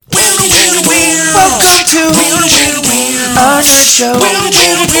show.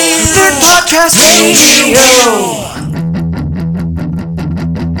 Nerd Podcast Radio.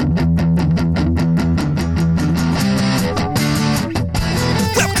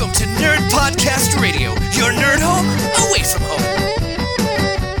 Welcome to Nerd Podcast Radio, your nerd home away from home.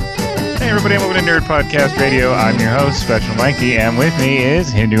 Hey everybody, welcome to Nerd Podcast Radio. I'm your host, Special Mikey, and with me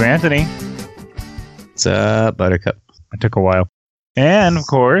is Hindu Anthony. What's up, Buttercup? It took a while. And, of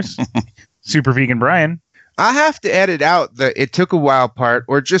course, Super Vegan Brian. I have to edit out the "it took a while" part,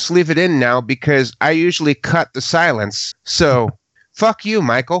 or just leave it in now because I usually cut the silence. So, fuck you,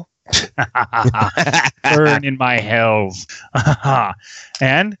 Michael. Burn in my hells.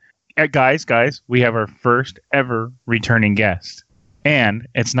 And, guys, we have our first ever returning guest. And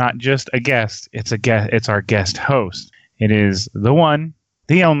it's not just a guest, it's our guest host. It is the one,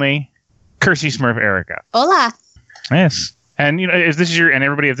 the only, Kersey Smurf Erica. Hola. Yes. And if this is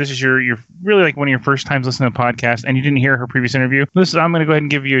your really like one of your first times listening to the podcast and you didn't hear her previous interview, I'm going to go ahead and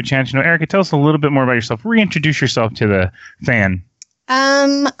give you a chance. Erica, tell us a little bit more about yourself. Reintroduce yourself to the fan.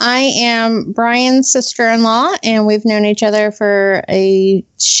 I am Brian's sister-in-law, and we've known each other for a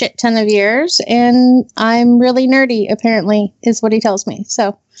shit ton of years, and I'm really nerdy, apparently, is what he tells me.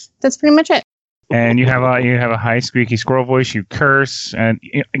 So that's pretty much it. And you have a high squeaky squirrel voice, you curse, and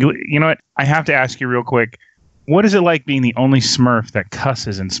you know what? I have to ask you real quick. What is it like being the only Smurf that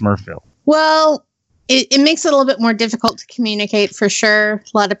cusses in Smurfville? Well, it makes it a little bit more difficult to communicate for sure.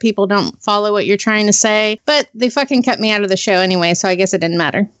 A lot of people don't follow what you're trying to say, but they fucking cut me out of the show anyway, so I guess it didn't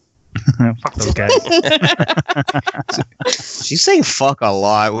matter. Fuck those guys. She's saying fuck a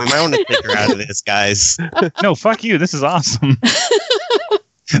lot. We might want to take her out of this, guys. No, fuck you. This is awesome.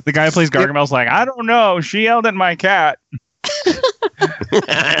 The guy who plays Gargamel's like, I don't know. She yelled at my cat.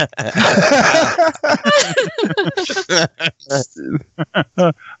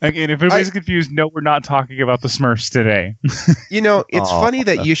 Again, if everybody's confused, no, we're not talking about the Smurfs today. It's funny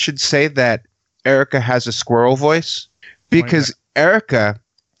that you should say that Erica has a squirrel voice, because Erica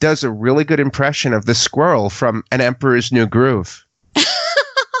does a really good impression of the squirrel from An Emperor's New Groove.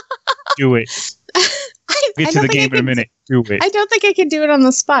 Do it. Get to the game in a minute. Do it. I don't think I can do it on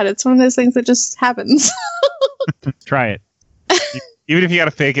the spot. It's one of those things that just happens. Try it. Even if you got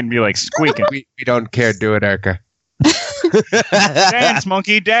to fake it and be like squeaking. We don't care. Do it, Erica. Dance,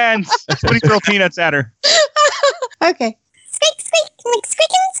 monkey, dance. Somebody throw peanuts at her. Okay. Squeak, squeak,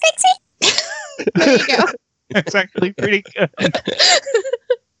 squeaking, squeak, squeak. There you go. It's actually pretty good.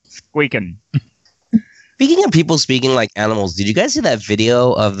 Squeaking. Speaking of people speaking like animals, did you guys see that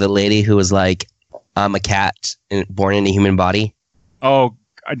video of the lady who was like, I'm a cat born in a human body? Oh,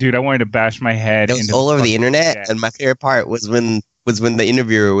 dude, I wanted to bash my head. It was all over the internet, and my favorite part was when the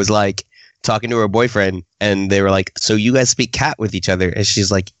interviewer was like talking to her boyfriend, and they were like, "So you guys speak cat with each other?" And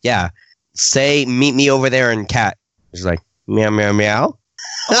she's like, "Yeah." Say, "Meet me over there in cat." She's like, "Meow meow meow."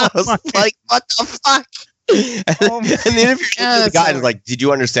 I was like, "What the fuck?" And the interviewer, the guy was like, "Did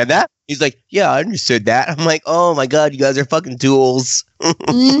you understand that?" He's like, "Yeah, I understood that." I'm like, "Oh my god, you guys are fucking tools."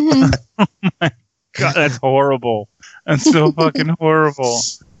 Mm-hmm. Oh my god, that's horrible. That's so fucking horrible.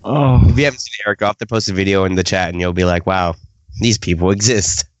 Oh, if you haven't seen Eric, I'll have to post a video in the chat, and you'll be like, "Wow, these people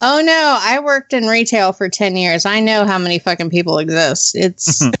exist." Oh no, I worked in retail for 10 years. I know how many fucking people exist.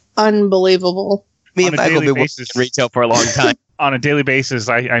 It's unbelievable. Me and Michael have been working in retail for a long time. On a daily basis,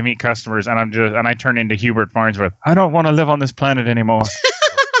 I meet customers, and I turn into Hubert Farnsworth. I don't want to live on this planet anymore.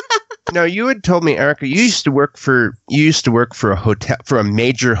 No, you had told me, Erica, you used to work for a hotel, for a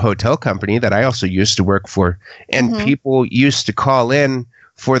major hotel company that I also used to work for, and people used to call in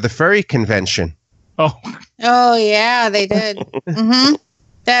for the furry convention. Oh yeah, they did. Mm-hmm.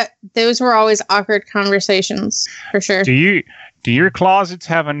 Those were always awkward conversations for sure. Do your closets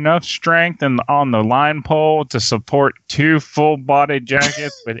have enough strength on the line pole to support 2 full-body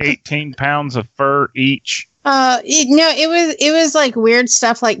jackets with 18 pounds of fur each? It was like weird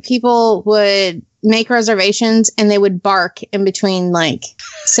stuff. Like people would make reservations and they would bark in between like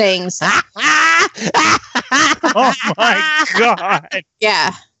sayings. Oh my god!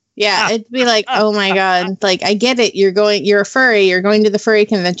 Yeah, it'd be like, oh my god! Like I get it. You're a furry. You're going to the furry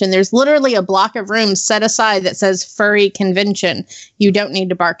convention. There's literally a block of rooms set aside that says furry convention. You don't need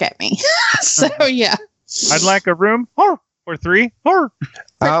to bark at me. So yeah, I'd like a room or 3 or.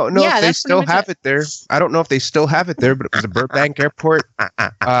 I don't know if they still have it there. I don't know if they still have it there, but it was a Burbank Airport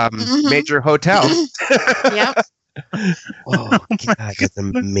major hotel. Yep. Oh, God, that's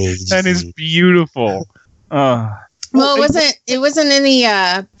amazing. That is beautiful. Well, it wasn't any,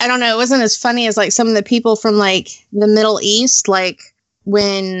 I don't know, it wasn't as funny as like some of the people from like the Middle East, like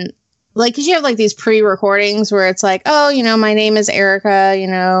when like, because you have like these pre-recordings where it's like, oh, my name is Erica,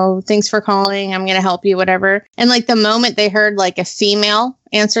 thanks for calling, I'm gonna help you, whatever. And like the moment they heard like a female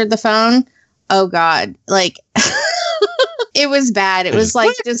answered the phone, oh god, like it was bad. It was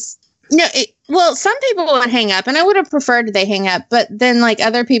like just well, some people would hang up, and I would have preferred they hang up, but then like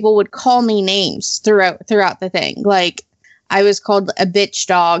other people would call me names throughout the thing. Like I was called a bitch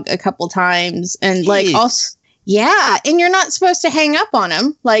dog a couple times, and like also, yeah, and you're not supposed to hang up on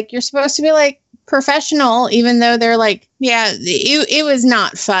them. Like you're supposed to be like professional, even though they're like, yeah, it was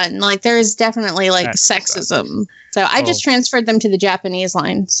not fun. Like there is definitely like sexism. So I just transferred them to the Japanese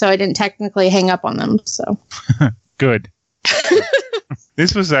line, so I didn't technically hang up on them. So good.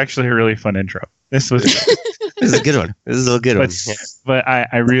 This was actually a really fun intro. This is a good one. This is a good one. But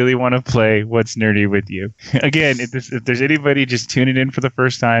I really want to play What's Nerdy with You. Again, if there's anybody just tuning in for the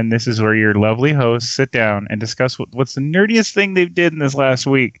first time, this is where your lovely hosts sit down and discuss what's the nerdiest thing they did in this last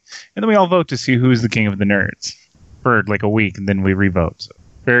week. And then we all vote to see who's the king of the nerds for like a week, and then we re-vote. So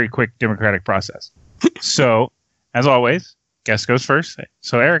very quick democratic process. So, as always, guest goes first.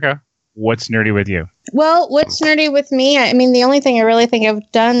 So, Erica, what's nerdy with you? Well, what's nerdy with me? I mean, the only thing I really think I've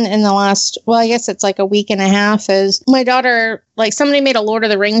done in the last, well, I guess it's like a week and a half is my daughter, like somebody made a Lord of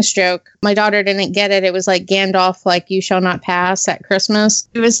the Rings joke. My daughter didn't get it. It was like Gandalf, like you shall not pass at Christmas.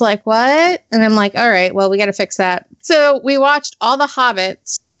 It was like, what? And I'm like, all right, well, we got to fix that. So we watched all the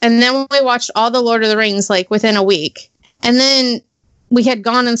Hobbits, and then we watched all the Lord of the Rings like within a week. And then we had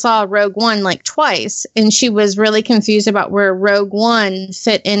gone and saw Rogue One like twice, and she was really confused about where Rogue One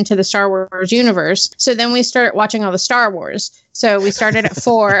fit into the Star Wars universe. So then we started watching all the Star Wars. So we started at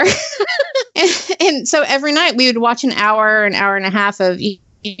 4. and so every night we would watch an hour and a half of,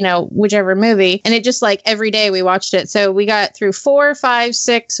 whichever movie. And it just like every day we watched it. So we got through 4, 5,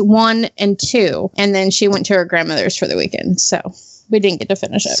 6, 1, and 2. And then she went to her grandmother's for the weekend. So we didn't get to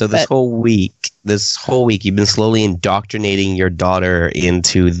finish it. So this whole week, you've been slowly indoctrinating your daughter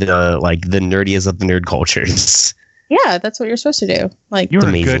into the nerdiest of the nerd cultures. Yeah, that's what you're supposed to do. Like you're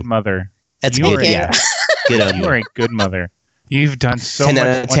a good mother. That's good. Yeah, good on you. You are a good mother. You've done so 10 much.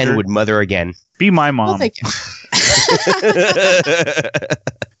 10 out of 10 would mother again. Be my mom. Well, thank you.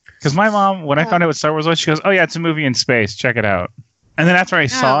 Because my mom, when I found out what Star Wars was, she goes, "Oh yeah, it's a movie in space. Check it out." And then after I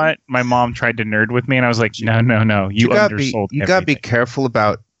saw it, my mom tried to nerd with me, and I was like, no, you undersold. You gotta be careful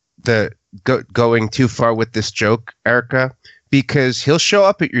about going too far with this joke, Erica, because he'll show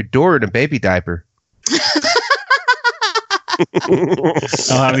up at your door in a baby diaper.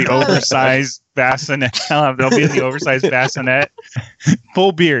 I'll have the oversized bassinet. They'll be in the oversized bassinet,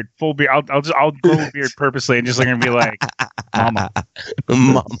 full beard. I'll grow a beard purposely and just like gonna be like, "Mama."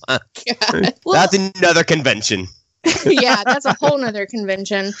 Well, that's another convention. Yeah, that's a whole nother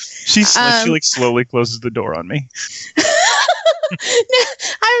convention. She like slowly closes the door on me.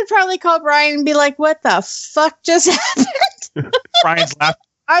 I would probably call Brian and be like, "What the fuck just happened?" Brian's laughing.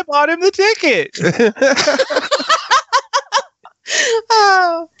 I bought him the ticket.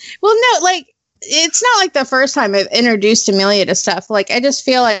 Oh, well, no, like it's not like the first time I've introduced Amelia to stuff. Like I just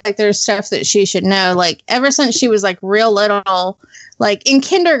feel like there's stuff that she should know. Like ever since she was like real little, like in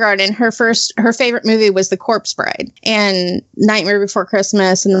kindergarten, her favorite movie was The Corpse Bride and Nightmare Before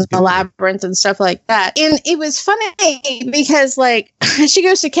Christmas and The Labyrinth and stuff like that. And it was funny because like she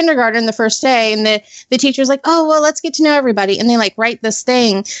goes to kindergarten the first day and the teacher's like, "Oh, well, let's get to know everybody." And they like write this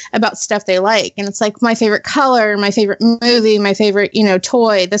thing about stuff they like. And it's like my favorite color, my favorite movie, my favorite,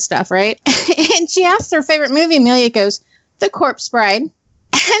 toy, this stuff, right? And she asked her favorite movie. Amelia goes, The Corpse Bride.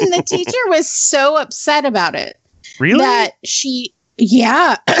 And the teacher was so upset about it. Really? That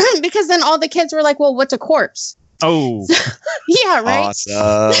yeah, because then all the kids were like, "Well, what's a corpse?" Oh. Yeah, right.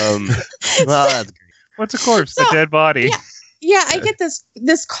 Awesome. Well, that's great. What's a corpse? A dead body. Yeah, I get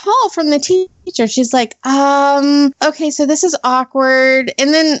this call from the teacher. She's like, okay, so this is awkward.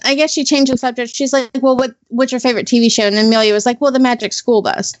 And then I guess she changed the subject. She's like, "Well, what's your favorite TV show?" And Amelia was like, "Well, The Magic School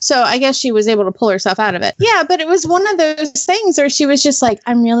Bus." So I guess she was able to pull herself out of it. Yeah, but it was one of those things where she was just like,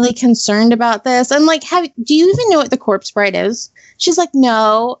 "I'm really concerned about this." I'm like, do you even know what The Corpse Bride is? She's like,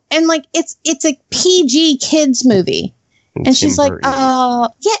 "No." And like, it's a PG kids movie. And she's like, yeah,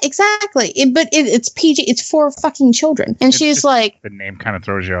 exactly. It's PG. It's for fucking children. And she's like, the name kind of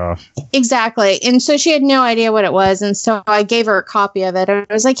throws you off. Exactly. And so she had no idea what it was. And so I gave her a copy of it. I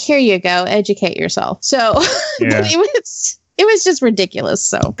was like, "Here you go. Educate yourself." So Yeah. it was just ridiculous.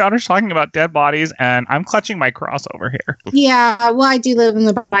 So Daughter's talking about dead bodies, and I'm clutching my cross over here. yeah, well, I do live in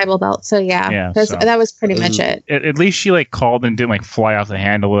the Bible Belt. So yeah, so that was pretty much it. At least she like called and didn't like fly off the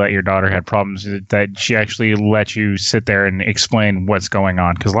handle that your daughter had problems, that she actually let you sit there and explain what's going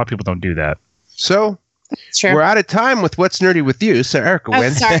on, because a lot of people don't do that. So It's true. We're out of time with What's Nerdy with You, so Erica Oh,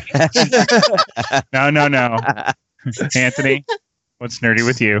 wins. sorry. No. Anthony, what's nerdy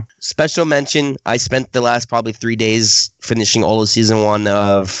with you? Special mention. I spent the last probably 3 days finishing all of season 1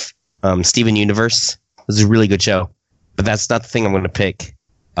 of Steven Universe. It was a really good show, but that's not the thing I'm going to pick.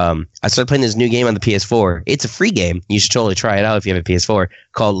 I started playing this new game on the PS4. It's a free game. You should totally try it out if you have a PS4,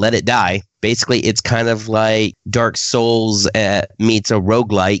 called Let It Die. Basically, it's kind of like Dark Souls meets a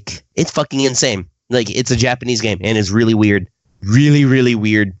roguelike. It's fucking insane. Like, it's a Japanese game, and it's really weird. Really, really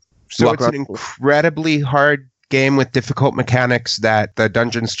weird. So it's an incredibly hard game with difficult mechanics that the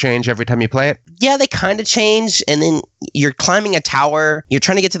dungeons change every time you play it? Yeah, they kind of change, and then you're climbing a tower. You're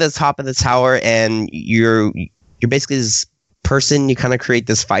trying to get to the top of the tower, and you're basically this person. You kind of create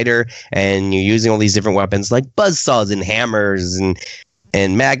this fighter, and you're using all these different weapons like buzzsaws and hammers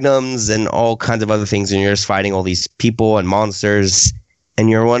and magnums and all kinds of other things, and you're just fighting all these people and monsters, and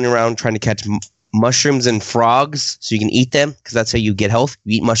you're running around trying to catch mushrooms and frogs so you can eat them, because that's how you get health.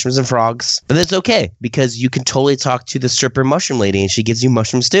 You eat mushrooms and frogs. But that's okay, because you can totally talk to the stripper mushroom lady, and she gives you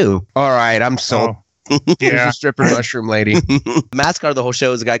mushrooms too. All right, I'm sold. Here's Yeah. a stripper mushroom lady. The mascot of the whole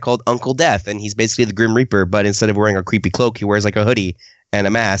show is a guy called Uncle Death, and he's basically the Grim Reaper, but instead of wearing a creepy cloak, he wears like a hoodie and a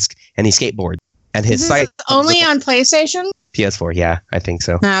mask, and he skateboards. And his This site is only on PlayStation? PS4, yeah, I think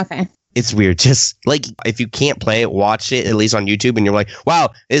so. Oh, okay. It's weird. Just like, if you can't play it, watch it at least on YouTube, and you're like, wow,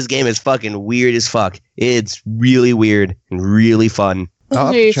 this game is fucking weird as fuck. It's really weird and really fun. Those I'll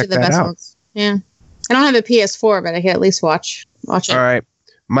have are to usually check the that best out. ones. Yeah. I don't have a PS4, but I can at least watch it. All right.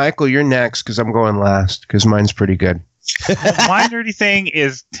 Michael, you're next because I'm going last because mine's pretty good. My nerdy thing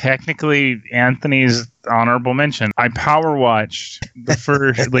is technically Anthony's honorable mention. I power watched the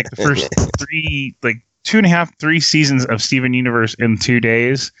first 3 seasons of Steven Universe in 2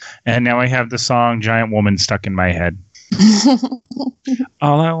 days, and now I have the song Giant Woman stuck in my head.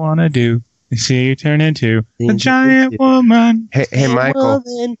 All I want to do is see you turn into a giant woman. Hey, Michael.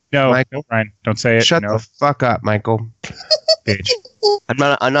 No, Michael. no, Brian, don't say it. Shut no, the fuck up, Michael. bitch. I'm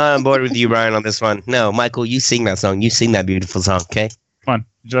not on board with you, Brian, on this one. No, Michael, you sing that song. You sing that beautiful song, okay? Come on,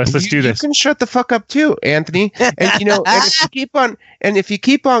 let's do this. You can shut the fuck up too, Anthony. And if you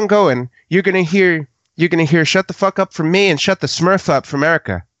keep on going, you're gonna hear shut the fuck up from me and shut the Smurf up from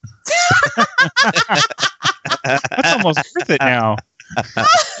Erica. That's almost worth it now.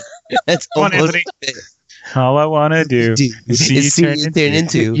 That's Come on, almost Anthony. All I want to do is see you turn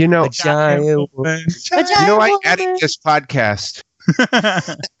into You know, a giant woman. I edit this podcast.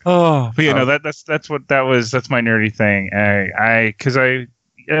 Oh, but that's what that was. That's my nerdy thing.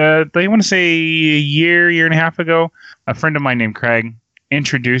 They want to say a year and a half ago, a friend of mine named Craig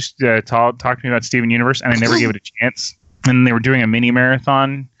introduced, talked to me about Steven Universe, and I never gave it a chance. And they were doing a mini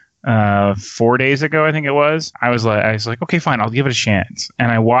marathon 4 days ago, I think it was. I was like, okay, fine, I'll give it a chance.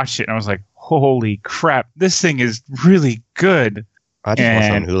 And I watched it, and I was like, holy crap, this thing is really good. I just watched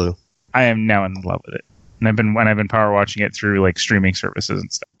it on Hulu. I am now in love with it. And I've been power watching it through like streaming services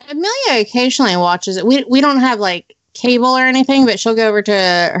and stuff. Amelia occasionally watches it. We don't have like cable or anything, but she'll go over to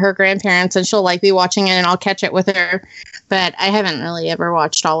her grandparents and she'll like be watching it, and I'll catch it with her. But I haven't really ever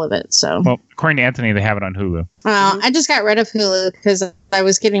watched all of it. So, Well, according to Anthony, they have it on Hulu. well, I just got rid of Hulu because I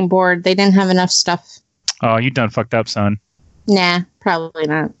was getting bored. They didn't have enough stuff. Oh, you done fucked up, son. Nah, probably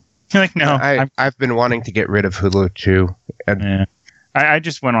not. You're like, no. I've been wanting to get rid of Hulu too. Yeah. I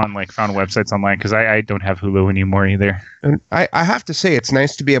just went on found websites online because I don't have Hulu anymore either. And I have to say, it's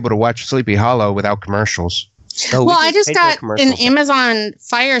nice to be able to watch Sleepy Hollow without commercials. Oh, Well, we I can just pay got for an commercials. Amazon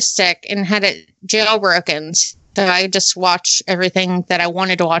Fire Stick and had it jailbroken. So I just watch everything that I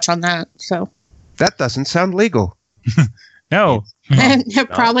wanted to watch on that. So That doesn't sound legal. No,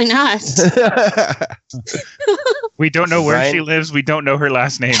 probably not. we don't know where Brian? she lives. We don't know her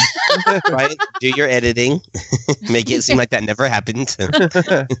last name. Right? Do your editing. Make it seem like that never happened.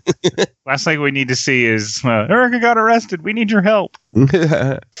 Last thing we need to see is Erica got arrested. We need your help.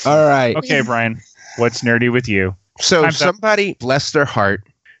 All right. Okay, Brian, what's nerdy with you? So I'm done. somebody, bless their heart,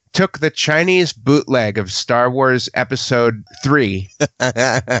 took the Chinese bootleg of Star Wars Episode 3,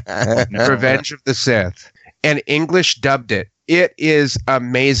 Revenge of the Sith, and English dubbed it. It is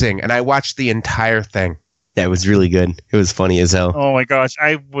amazing, and I watched the entire thing. That was really good. It was funny as hell. Oh my gosh,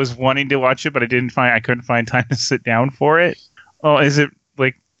 I was wanting to watch it, but I couldn't find time to sit down for it. Oh, is it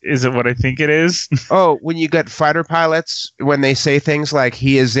what I think it is? Oh, when you get fighter pilots, when they say things like,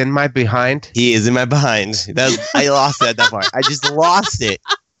 he is in my behind. He is in my behind. I lost it at that part. I just lost it.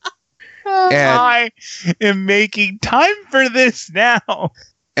 And, I am making time for this now.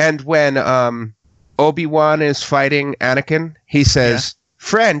 and when Obi-Wan is fighting Anakin, he says,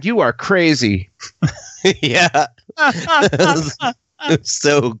 friend, you are crazy. Yeah. It was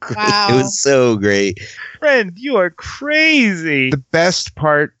so great. Wow. It was so great. Friend, you are crazy. The best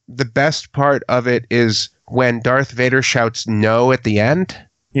part of it is when Darth Vader shouts no at the end.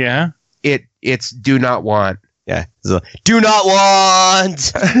 Yeah. It's do not want. Yeah. So, do not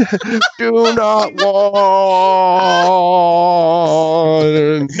want. Do not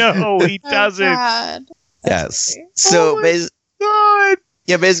want. No, he doesn't. Oh, God. Yes. So God.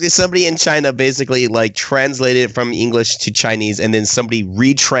 yeah, basically somebody in China basically like translated it from English to Chinese, and then somebody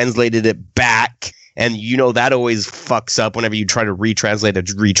retranslated it back. And you know that always fucks up whenever you try to retranslate a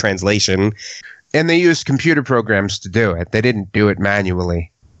retranslation. And they used computer programs to do it. They didn't do it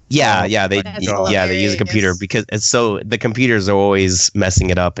manually. Yeah, That's they use a hilarious. computer because it's so the computers are always messing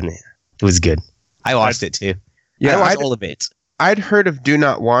it up, and it was good. I watched it too. Yeah, I watched all of it. I'd heard of Do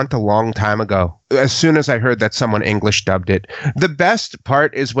Not Want a long time ago. As soon as I heard that someone English dubbed it. The best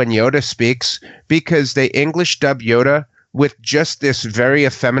part is when Yoda speaks, because they English dub Yoda with just this very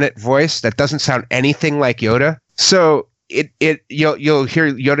effeminate voice that doesn't sound anything like Yoda. So you'll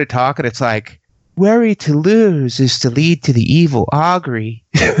hear Yoda talk, and it's like, worry to lose is to lead to the evil augury.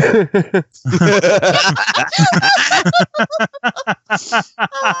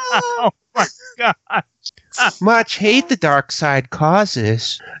 Oh my God. Much hate the dark side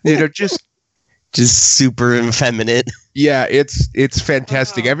causes. Just super effeminate. yeah, it's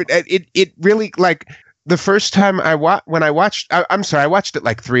fantastic. It really, like, the first time I watched it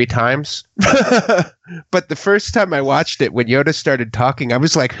like 3 times. But the first time I watched it, when Yoda started talking, I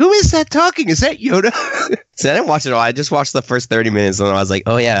was like, who is that talking? Is that Yoda? See, I didn't watch it all. I just watched the first 30 minutes, and I was like,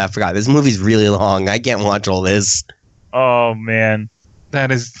 oh yeah, I forgot. This movie's really long. I can't watch all this. Oh man,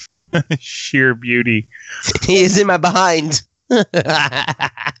 that is sheer beauty. He is in my behind.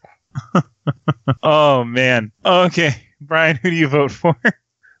 Oh man. Okay, Brian, who do you vote for?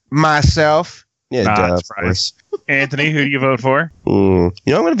 Myself. Yeah, Ah, duh, that's of right. course. Anthony, who do you vote for? You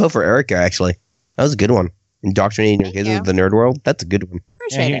know, I'm going to vote for Erica, actually. That was a good one. Indoctrinating your Thank kids you. into the nerd world. That's a good one.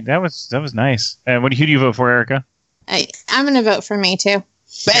 Appreciate Yeah, it. that was nice. And who do you vote for, Erica? I'm going to vote for me too.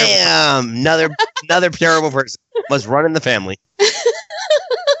 Bam! Another terrible person. Must run in the family.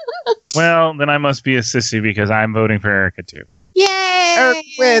 Well, then I must be a sissy because I'm voting for Erica too. Yay! Eric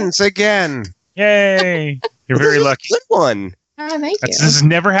wins again. Yay! You're very This is a lucky. Good one. Oh, thank This you. has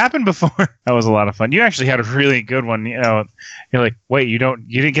never happened before. That was a lot of fun. You actually had a really good one. You know, you're like, wait, you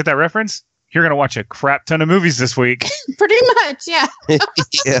didn't get that reference? You're gonna watch a crap ton of movies this week. Pretty much, yeah.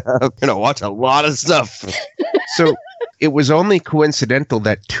 Yeah, I'm gonna watch a lot of stuff. So it was only coincidental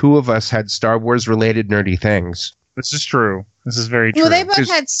that 2 of us had Star Wars related nerdy things. This is true. This is very true. Well, they both 'Cause-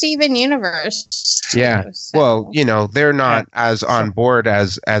 had Steven Universe. too, Yeah. so- Well, they're not as on board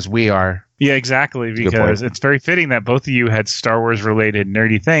as we are. Yeah, exactly. a good Because point. it's very fitting that both of you had Star Wars related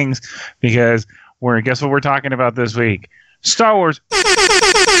nerdy things. Because guess what we're talking about this week? Star Wars.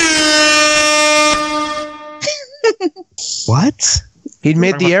 What? He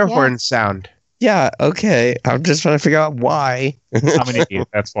made the air Yeah. horn sound. Yeah, okay. I'm just trying to figure out why. I'm an idiot.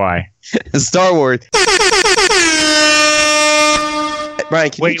 That's why. Star Wars. Brian,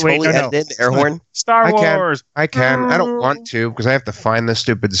 can you totally edit in the air horn? Star I can. Wars. I can. I don't want to because I have to find the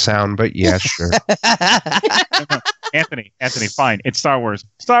stupid sound, but yeah, sure. Anthony, fine. It's Star Wars.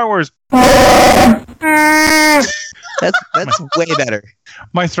 Star Wars. That's way better.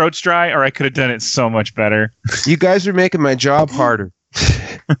 My throat's dry, or I could have done it so much better. You guys are making my job harder.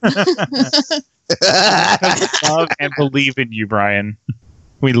 Love and believe in you, Brian.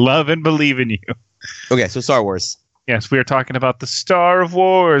 We love and believe in you. Okay, so Star Wars. Yes, we are talking about the Star of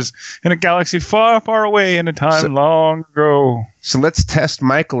Wars in a galaxy far, far away in a time long ago. So let's test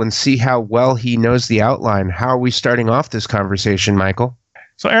Michael and see how well he knows the outline. How are we starting off this conversation, Michael?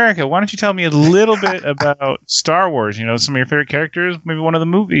 So, Erica, why don't you tell me a little bit about Star Wars? You know, some of your favorite characters, maybe one of the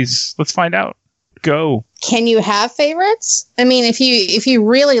movies. Let's find out. Go. Can you have favorites? I mean, if you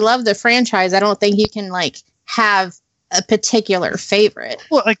really love the franchise, I don't think you can have a particular favorite.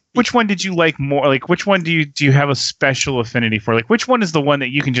 Well, which one did you like more? Like, which one do you have a special affinity for? Like, which one is the one that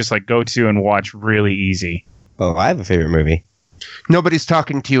you can just go to and watch really easy? Oh, I have a favorite movie. Nobody's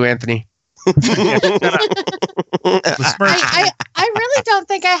talking to you, Anthony. I really don't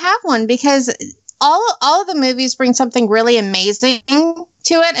think I have one because all of the movies bring something really amazing to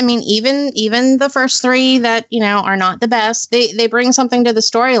it. I mean, even the first 3 that are not the best, they bring something to the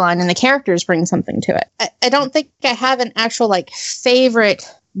storyline, and the characters bring something to it. I don't think I have an actual favorite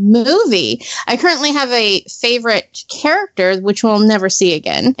movie. I currently have a favorite character, which we'll never see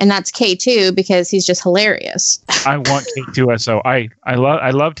again, and that's K2 because he's just hilarious. I want K2SO. I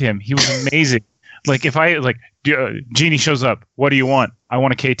loved him. He was amazing. If Genie shows up, what do you want? I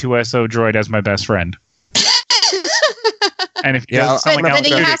want a K2SO droid as my best friend. And if he Yeah, does something But else,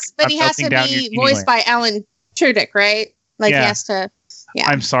 he has to be voiced by Alan Tudyk, right? Like he has to. Yeah.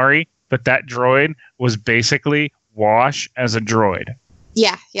 I'm sorry, but that droid was basically Wash as a droid.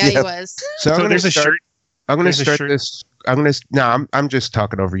 Yeah, he was. So, there's a shirt. I'm going to there's a start shirt. this. I'm just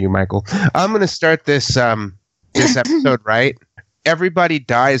talking over you, Michael. I'm going to start this this episode, right? Everybody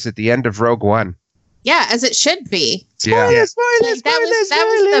dies at the end of Rogue One. Yeah, as it should be. Spoilers. Like,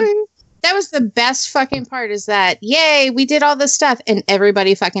 that was the best fucking part. Is that yay? We did all this stuff and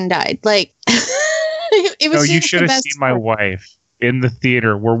everybody fucking died. Like it was. No, you just should the have best seen my part. wife in the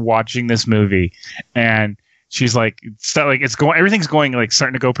theater. We're watching this movie, and she's like, it's going. Everything's going like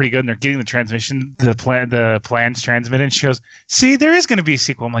starting to go pretty good, and they're getting the plans transmitted. And she goes, "See, there is going to be a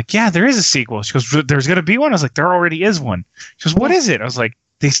sequel." I'm like, "Yeah, there is a sequel." She goes, "There's going to be one." I was like, "There already is one." She goes, "What is it?" I was like,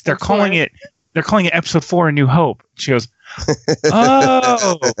 "They're calling it. They're calling it Episode 4: A New Hope." She goes,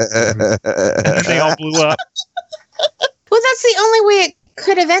 "Oh," and then they all blew up. Well, that's the only way it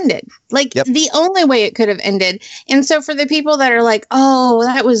could have ended. Like the only way it could have ended. And so for the people that are like, "Oh,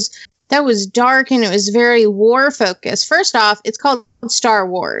 that was dark and it was very war focused." First off, it's called Star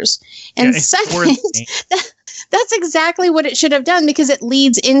Wars. And second, that's exactly what it should have done because it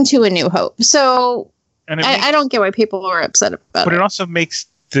leads into A New Hope. So I don't get why people are upset about it. But it also makes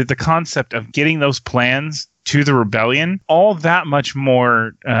the concept of getting those plans to the rebellion all that much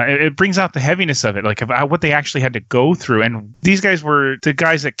more. It brings out the heaviness of it, like about what they actually had to go through. And these guys were the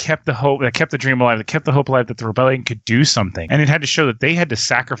guys that kept the hope, that kept the dream alive, that kept the hope alive that the rebellion could do something. And it had to show that they had to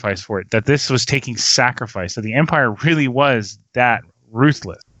sacrifice for it, that this was taking sacrifice, that the Empire really was that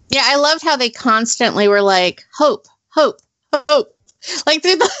ruthless. Yeah, I loved how they constantly were like, hope, hope, hope. Like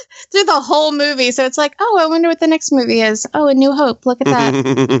through the whole movie. So it's like, oh, I wonder what the next movie is. Oh, A New Hope. Look at that. Yeah,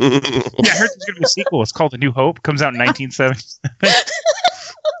 I heard there's going to be a sequel. It's called A New Hope. Comes out in 1977.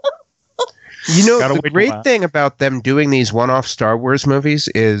 You know, the great thing about them doing these one-off Star Wars movies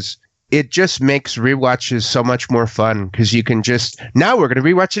is it just makes rewatches so much more fun because you can now we're going to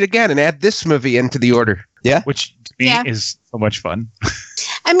rewatch it again and add this movie into the order. Yeah. Which to me is so much fun.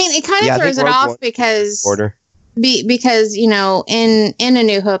 I mean, it kind of throws it off because because, you know, in A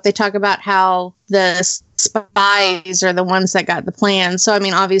New Hope, they talk about how the spies are the ones that got the plan. So, I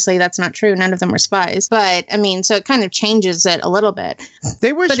mean, obviously that's not true. None of them were spies. But, I mean, so it kind of changes it a little bit.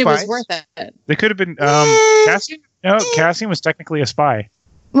 They were spies. But it was worth it. They could have been... Cassian? No, Cassian was technically a spy.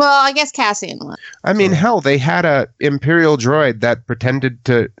 Well, I guess Cassian was. I mean, hell, they had a Imperial droid that pretended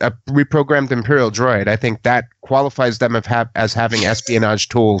to... a reprogrammed Imperial droid. I think that qualifies them as having espionage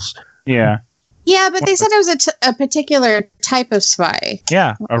tools. Yeah. Yeah, but they said it was a particular type of spy.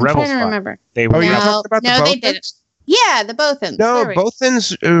 Yeah, a rebel spy. I'm trying to remember. They were you're talking about the Bothans? They didn't. Yeah, the Bothans. No,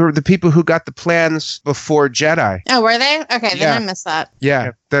 Bothans are the people who got the plans before Jedi. Oh, were they? Okay, then I missed that.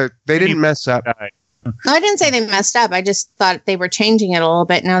 Yeah, they didn't mess up. No, I didn't say they messed up. I just thought they were changing it a little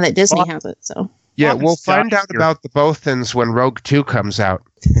bit now that Disney has it. So yeah, we'll find out about the Bothans when Rogue 2 comes out.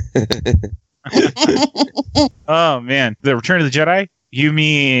 Oh man, the Return of the Jedi. You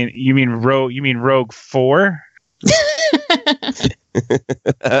mean Rogue 4?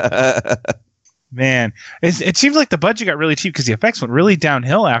 Man, it seems like the budget got really cheap because the effects went really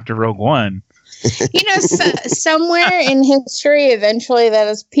downhill after Rogue One. You know, somewhere in history, eventually, that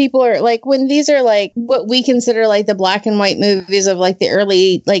is, people are like, when these are like what we consider like the black and white movies of like the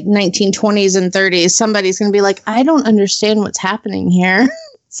early like 1920s and 30s, somebody's going to be like, I don't understand what's happening here.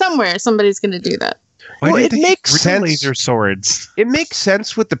 Somewhere, somebody's going to do that. Well, it makes sense. Laser swords. It makes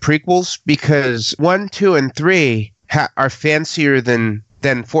sense with the prequels because 1, 2, and 3 are fancier than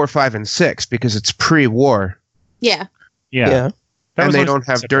 4, 5, and 6 because it's pre-war. Yeah. And they don't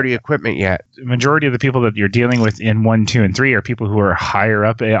have dirty equipment yet. The majority of the people that you're dealing with in 1, 2, and 3 are people who are higher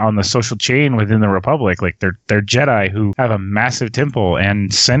up on the social chain within the Republic. Like they're Jedi who have a massive temple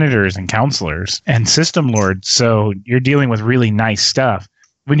and senators and counselors and system lords. So you're dealing with really nice stuff.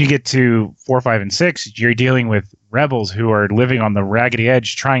 When you get to 4, 5, and 6, you're dealing with rebels who are living on the raggedy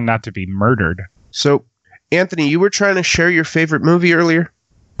edge, trying not to be murdered. So, Anthony, you were trying to share your favorite movie earlier?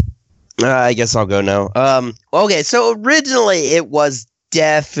 I guess I'll go now. Okay, so originally it was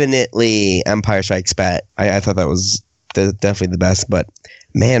definitely Empire Strikes Back. I thought that was definitely the best, but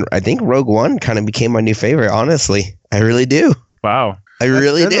man, I think Rogue One kind of became my new favorite, honestly. I really do. Wow. I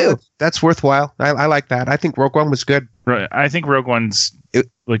really do. That's worthwhile. I like that. I think Rogue One was good. I think Rogue One's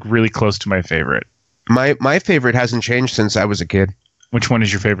like really close to my favorite. My favorite hasn't changed since I was a kid. Which one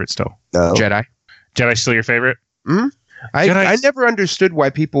is your favorite still? No. Jedi. Jedi still your favorite? Hmm? I never understood why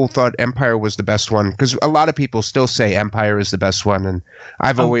people thought Empire was the best one, because a lot of people still say Empire is the best one, and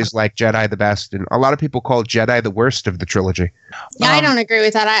I've always liked Jedi the best, and a lot of people call Jedi the worst of the trilogy. Yeah, I don't agree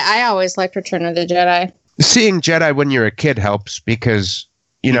with that. I always liked Return of the Jedi. Seeing Jedi when you're a kid helps because,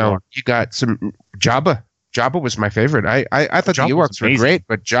 you got some Jabba. Jabba was my favorite. I thought Jabba the was Ewoks were amazing. great,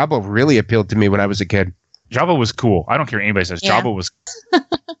 but Jabba really appealed to me when I was a kid. Jabba was cool. I don't care what anybody says. Yeah. Jabba was.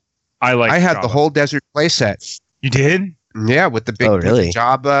 I had Jabba. the whole desert playset. You did? Yeah, with the big really?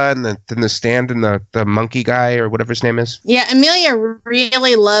 Jabba and the stand and the monkey guy or whatever his name is. Yeah, Amelia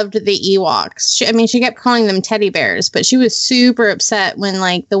really loved the Ewoks. She kept calling them teddy bears, but she was super upset when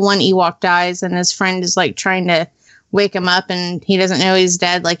like the one Ewok dies and his friend is like trying to wake him up and he doesn't know he's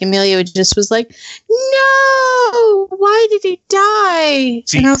dead. Like Amelia just was like, no, why did he die?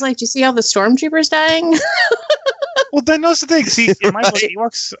 See- And I was like, do you see all the stormtroopers dying? Well, then that's the thing. See, in my book,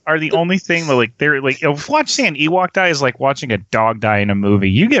 Ewoks are the only thing that, like, they're like, if watching an Ewok die is like watching a dog die in a movie.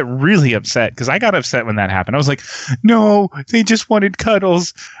 You get really upset because I got upset when that happened. I was like, no, they just wanted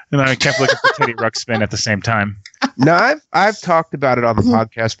cuddles. And then I kept looking for Teddy Ruxpin at the same time. Now, I've talked about it on the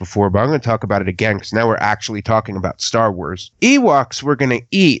podcast before, but I'm going to talk about it again because now we're actually talking about Star Wars. Ewoks were going to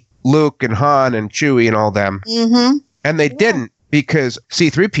eat Luke and Han and Chewie and all them, Mm-hmm. and they didn't because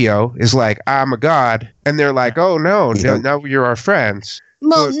C-3PO is like, I'm a god, and they're like, oh, no, you're our friends.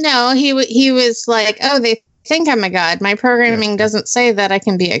 Well, no, he was like, oh, they think I'm a god. My programming doesn't say that I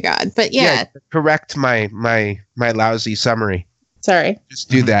can be a god. But yeah. Correct my lousy summary. Sorry. Just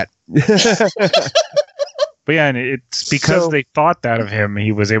do that. But yeah, and it's because they thought that of him,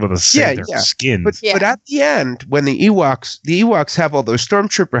 he was able to save their skins. But at the end, when the Ewoks have all those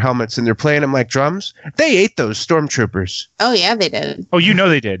stormtrooper helmets and they're playing them like drums, they ate those stormtroopers. Oh, yeah, they did. Oh,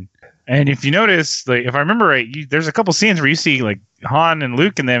 they did. And if you notice, like, if I remember right, there's a couple scenes where you see like Han and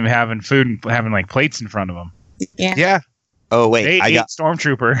Luke and them having food and having like plates in front of them. Yeah. Yeah. Oh wait, They ate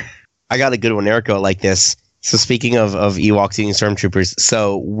Stormtrooper. I got a good one, Erico, like this. So speaking of Ewoks eating stormtroopers,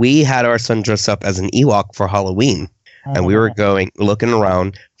 so we had our son dress up as an Ewok for Halloween, and we were looking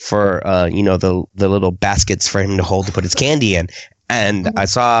around for the little baskets for him to hold to put his candy in, and I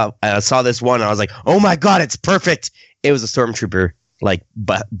saw this one, and I was like, oh my god, it's perfect! It was a stormtrooper like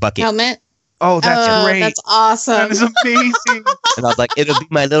bucket, Helmet. Oh, that's great! That's awesome. That is amazing. and I was like, it'll be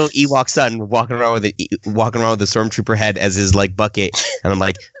my little Ewok son walking around with the stormtrooper head as his like bucket, and I'm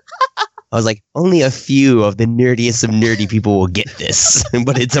like. I was like, only a few of the nerdiest of nerdy people will get this,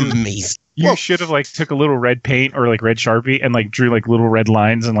 but it's amazing. You should have like took a little red paint or like red Sharpie and like drew like little red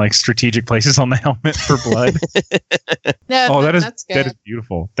lines and like strategic places on the helmet for blood. That's good. that is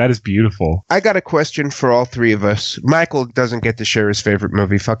beautiful. That is beautiful. I got a question for all three of us. Michael doesn't get to share his favorite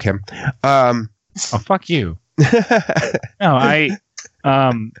movie. Fuck him. Oh, fuck you. No,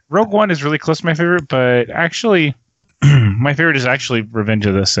 Rogue One is really close to my favorite, but actually, my favorite is actually Revenge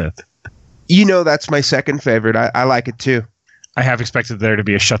of the Sith. That's my second favorite. I like it too. I have expected there to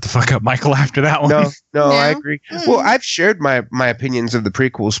be a shut the fuck up, Michael, after that one. No, I agree. Well, I've shared my opinions of the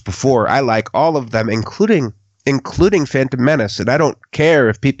prequels before. I like all of them, including Phantom Menace, and I don't care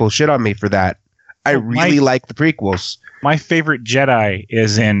if people shit on me for that. I really like the prequels. My favorite Jedi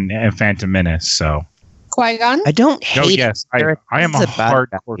is in Phantom Menace, so. Qui-Gon? I don't hate. Oh yes, I am a It's a bad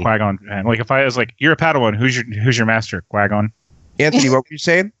hardcore guy. Qui-Gon fan. Like if I was like, you're a Padawan, who's your master? Qui-Gon. Anthony, what were you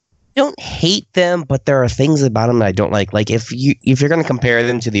saying? I don't hate them, but there are things about them that I don't like. Like if you're going to compare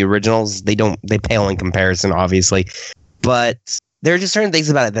them to the originals, they pale in comparison, obviously. But there are just certain things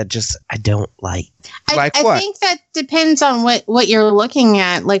about it that just I don't like. Like I what? think that depends on what you're looking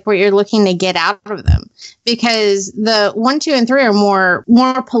at, like what you're looking to get out of them. Because the 1, 2, and 3 are more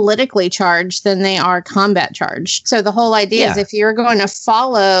politically charged than they are combat charged. So the whole idea is if you're going to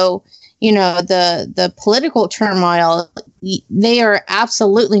follow, the political turmoil, they are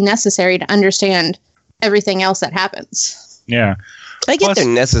absolutely necessary to understand everything else that happens. Yeah. I get they're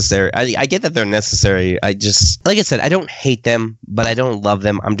necessary. I get that they're necessary. I just, like I said, I don't hate them, but I don't love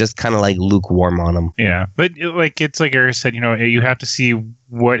them. I'm just kind of like lukewarm on them. Yeah, but it's like Eric said, you have to see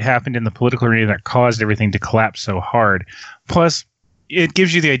what happened in the political arena that caused everything to collapse so hard. Plus, it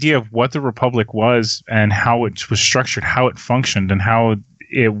gives you the idea of what the Republic was and how it was structured, how it functioned, and how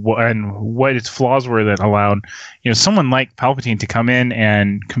and what its flaws were that allowed someone like Palpatine to come in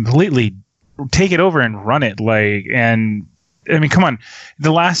and completely take it over and run it. I mean, come on.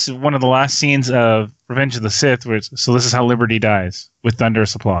 One of the last scenes of Revenge of the Sith was, so this is how Liberty dies, with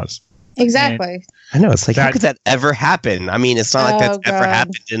thunderous applause. Exactly. I know, it's like, how could that ever happen? I mean, it's not like that's ever God.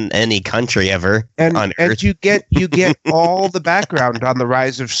 happened in any country ever on And Earth. you get all the background on the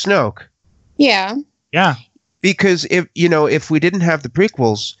rise of Snoke. Yeah. Yeah. Because if we didn't have the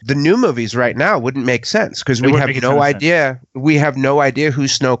prequels, the new movies right now wouldn't make sense because we wouldn't have make a ton no of idea. We have no idea who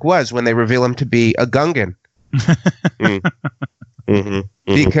Snoke was when they reveal him to be a Gungan. Mm-hmm.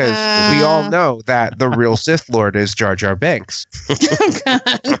 Because we all know that the real Sith Lord is Jar Jar Banks.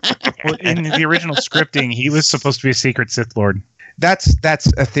 Well, and the original scripting, he was supposed to be a secret Sith Lord. That's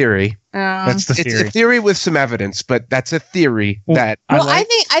a theory. That's the It's theory. a theory with some evidence, but that's a theory that Well, I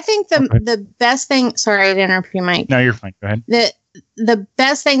think the best thing. Sorry to interrupt you, Mike. No, you're fine. Go ahead. The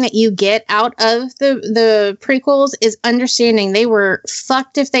best thing that you get out of the prequels is understanding they were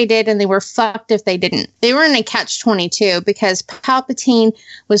fucked if they did and they were fucked if they didn't. They were in a catch-22 because Palpatine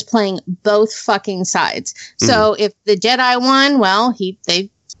was playing both fucking sides. So if the Jedi won, well, he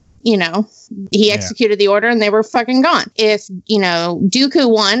executed the order and they were fucking gone. If, Dooku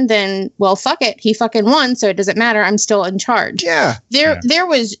won, then, well, fuck it. He fucking won, so it doesn't matter. I'm still in charge. Yeah. It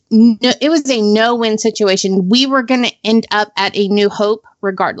was a no-win situation. We were going to end up at A New Hope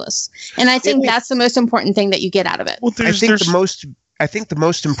regardless. And I think that's the most important thing that you get out of it. Well, I think the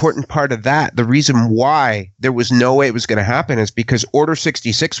most important part of that, the reason why there was no way it was going to happen is because Order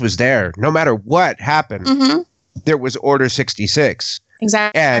 66 was there. No matter what happened, there was Order 66.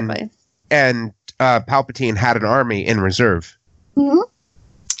 Exactly. And Palpatine had an army in reserve.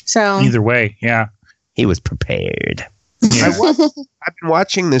 So either way, yeah. He was prepared. Yeah. I've been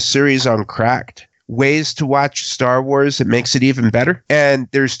watching this series on Cracked. Ways to watch Star Wars that makes it even better. And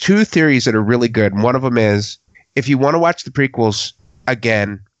there's two theories that are really good. And one of them is, if you want to watch the prequels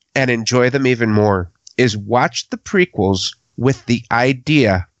again and enjoy them even more, is watch the prequels with the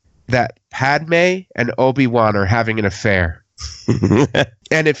idea that Padme and Obi-Wan are having an affair.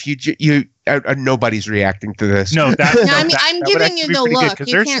 And if you nobody's reacting to this. No, I'm giving you the look.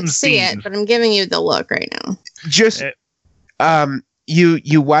 You can't see it, but I'm giving you the look right now. Just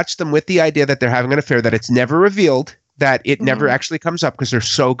you watch them with the idea that they're having an affair, that it's never revealed, that it never actually comes up because they're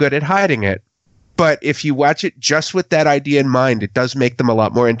so good at hiding it. But if you watch it just with that idea in mind, it does make them a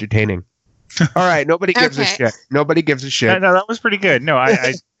lot more entertaining. All right, nobody gives a shit. Nobody gives a shit. No, that was pretty good. No,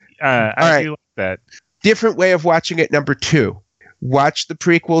 I do like that. Different way of watching it. Number 2, watch the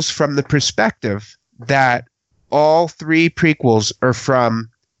prequels from the perspective that all 3 prequels are from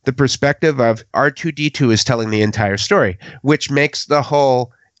the perspective of R2-D2 is telling the entire story, which makes the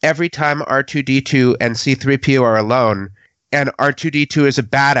whole every time R2-D2 and C-3PO are alone and R2-D2 is a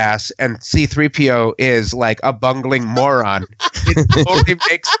badass and C-3PO is like a bungling moron, it totally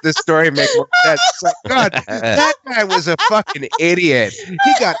makes the story make more sense. It's like, God, that guy was a fucking idiot. He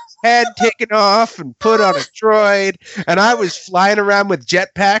got his head taken off and put on a droid, and I was flying around with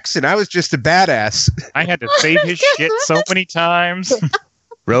jetpacks, and I was just a badass. I had to save his shit so many times.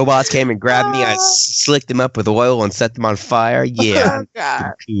 Robots came and grabbed me. I slicked them up with oil and set them on fire. Yeah. Oh,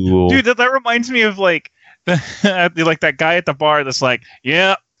 God. Cool. Dude, that reminds me of like that guy at the bar that's like,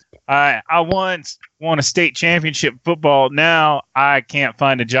 yeah, I once won a state championship football. Now I can't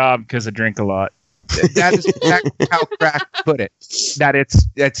find a job because I drink a lot. That is exactly how Crack put it. That it's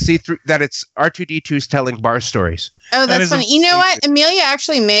R2-D2's telling bar stories. Oh, that's funny. You know what? Amelia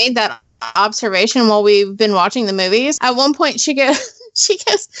actually made that observation while we've been watching the movies. At one point, she goes,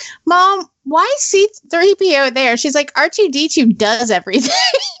 Mom, why is C-3PO there? She's like, R2-D2 does everything.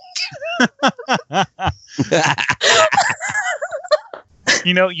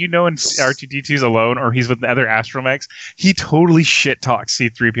 You know, when R2-D2's alone or he's with the other astromechs, he totally shit talks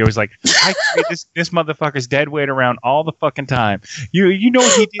C-3PO. He's like, I carried this motherfucker's dead weight around all the fucking time. You know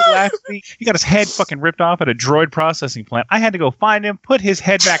what he did last week? He got his head fucking ripped off at a droid processing plant. I had to go find him, put his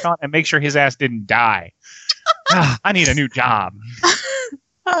head back on, and make sure his ass didn't die. I need a new job.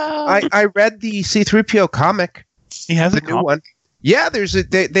 I read the C-3PO comic. He has the new one. Yeah,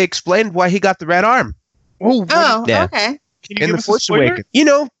 they explained why he got the red arm. Okay. Can you In give The us a Force spoiler?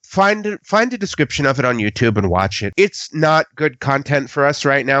 Awakens. Find a description of it on YouTube and watch it. It's not good content for us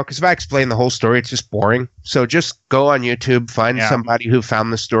right now because if I explain the whole story, it's just boring. So just go on YouTube, find somebody who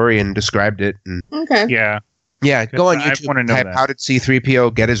found the story and described it. And Okay. Yeah. yeah, go on I YouTube wanna and know type that. how did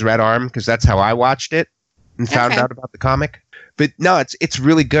C-3PO get his red arm, because that's how I watched it and found out about the comic. But no, it's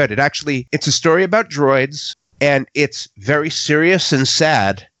really good. It's a story about droids, and it's very serious and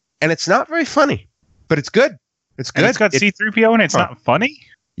sad, and it's not very funny, but it's good. It's good. And it's got C-3PO and it's not funny?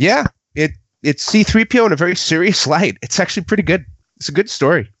 Yeah, it's C-3PO in a very serious light. It's actually pretty good. It's a good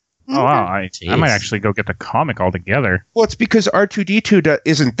story. Oh, wow. I might actually go get the comic altogether. Well, it's because R2-D2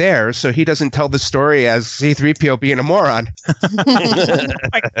 isn't there, so he doesn't tell the story as C-3PO being a moron. Oh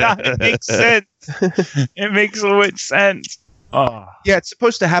my God, it makes sense. It makes so much sense. Oh. Yeah, it's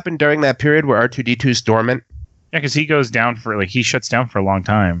supposed to happen during that period where R2-D2 is dormant. Yeah, because he goes down he shuts down for a long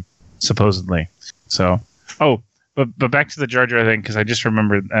time, supposedly. So, but back to the Jar Jar thing, because I just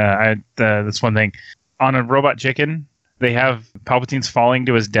remembered this one thing. On a Robot Chicken, they have Palpatine's falling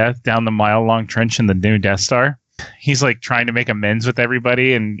to his death down the mile-long trench in the new Death Star. he's like trying to make amends with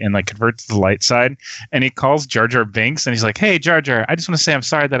everybody and like converts to the light side. And he calls Jar Jar Binks and he's like, "Hey, Jar Jar, I just want to say I'm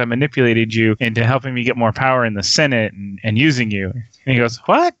sorry that I manipulated you into helping me get more power in the Senate and using you." And he goes,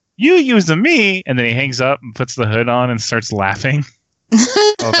 "What? You used me?" And then he hangs up and puts the hood on and starts laughing.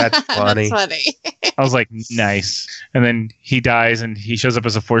 Oh, that's funny. That's funny. I was like, nice. And then he dies and he shows up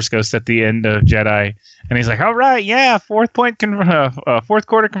as a Force ghost at the end of Jedi. And he's like, "All right, yeah, fourth quarter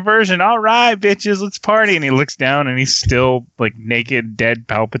conversion. All right, bitches, let's party." And he looks down and he's still like naked, dead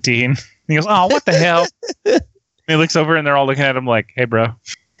Palpatine. And he goes, "Oh, what the hell?" And he looks over and they're all looking at him like, "Hey, bro."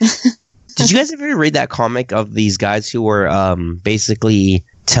 Did you guys ever read that comic of these guys who were basically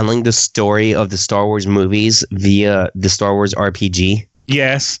telling the story of the Star Wars movies via the Star Wars RPG?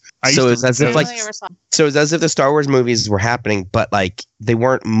 Yes. So it's as if the Star Wars movies were happening, but like they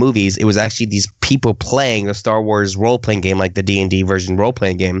weren't movies. It was actually these people playing the Star Wars role-playing game, like the D&D version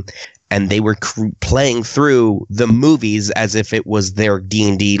role-playing game, and they were playing through the movies as if it was their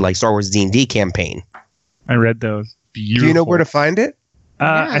D&D, like Star Wars D&D campaign. I read those. Beautiful. Do you know where to find it?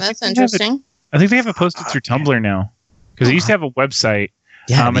 Yeah, that's interesting. I think they have it posted through Tumblr now, because they used to have a website.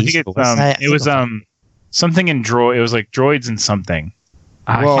 Yeah, I think it was something in droid. It was like droids and something.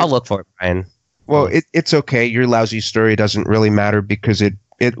 Well, I'll look for it, Brian. Well, it's okay. Your lousy story doesn't really matter because it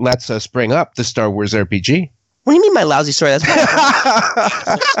lets us bring up the Star Wars RPG. What do you mean my lousy story? That's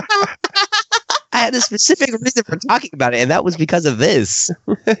I had a specific reason for talking about it, and that was because of this.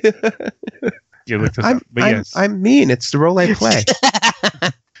 You looked this up, but yes. I'm mean. It's the role I play.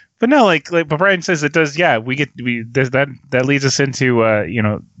 But no, like but Brian says it does. Yeah, that leads us into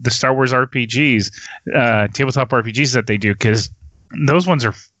the Star Wars RPGs, tabletop RPGs that they do, because those ones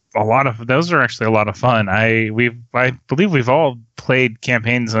are actually a lot of fun. I believe we've all played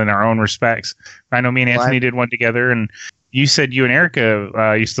campaigns in our own respects. I know me and Anthony did one together, and you said you and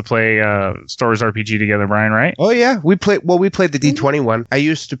Erica used to play Star Wars RPG together, Brian, right? Oh yeah, we played the D20 one. I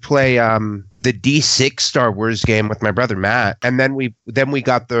used to play the D6 Star Wars game with my brother Matt, and then we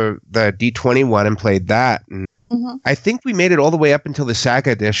got the D20 one and played that. And I think we made it all the way up until the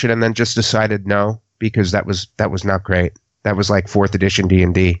Saga edition, and then just decided no, because that was not great. That was like 4th edition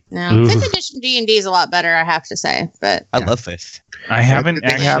D&D. No, 5th edition D&D is a lot better, I have to say. But I love 5th. I haven't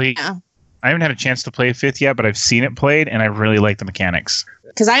actually. I haven't had a chance to play 5th yet, but I've seen it played, and I really like the mechanics.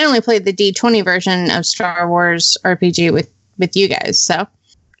 Because I only played the D20 version of Star Wars RPG with you guys, so.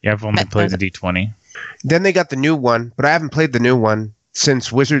 Yeah, I've only played the D20. Then they got the new one, but I haven't played the new one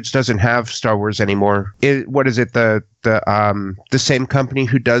since Wizards doesn't have Star Wars anymore. What is it? The same company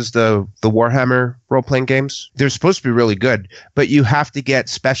who does the Warhammer role-playing games? They're supposed to be really good, but you have to get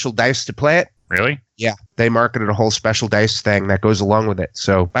special dice to play it. Really? Yeah, they marketed a whole special dice thing that goes along with it.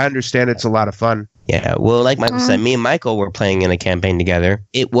 So I understand it's a lot of fun. Yeah, well, like Michael said, me and Michael were playing in a campaign together.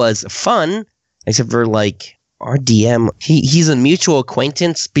 It was fun, except for like our DM. He's a mutual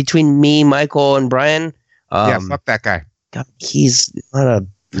acquaintance between me, Michael, and Brian. Yeah, fuck that guy. God, he's not a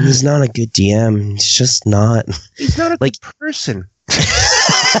good DM. He's just not. He's not a good person.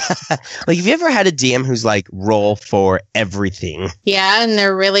 Like, have you ever had a DM who's like roll for everything? Yeah, and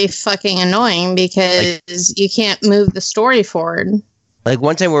they're really fucking annoying because you can't move the story forward. Like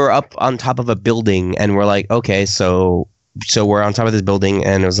one time we were up on top of a building and we're like, okay, so we're on top of this building,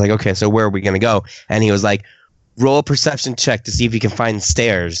 and it was like, okay, so where are we gonna go? And he was like, roll a perception check to see if you can find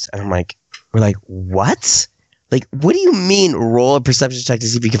stairs. And we're like, what? Like, what do you mean roll a perception check to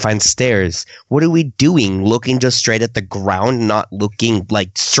see if you can find stairs? What are we doing? Looking just straight at the ground, not looking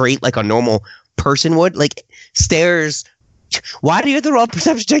like straight like a normal person would? Like, stairs. Why do you have to roll a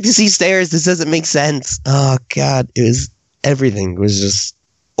perception check to see stairs? This doesn't make sense. Oh, God. Everything was just.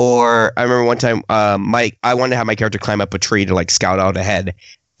 Or I remember one time, I wanted to have my character climb up a tree to like scout out ahead.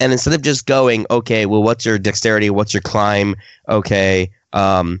 And instead of just going, okay, well, what's your dexterity? What's your climb? Okay.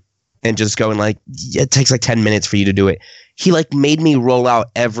 And just going like, it takes like 10 minutes for you to do it. He like made me roll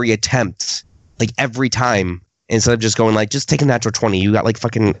out every attempt, like every time, instead of just going like, just take a natural 20. You got like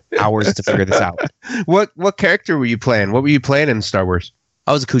fucking hours to figure this out. What character were you playing? What were you playing in Star Wars?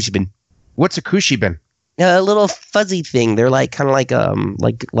 I was a Kushibin. What's a Kushibin? A little fuzzy thing. They're like kind of like a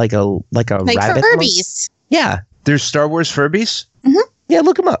rabbit. Furbies. Yeah. There's Star Wars Furbies? Mm-hmm. Yeah,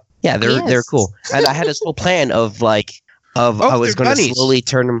 look them up. Yeah, they're cool. And I had this whole plan of I was going to slowly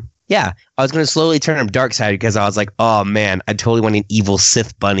turn them. Yeah, I was going to slowly turn them dark side because I was like, oh man, I totally want an evil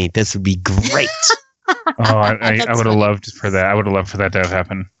Sith bunny. This would be great. I would have loved for that. I would have loved for that to have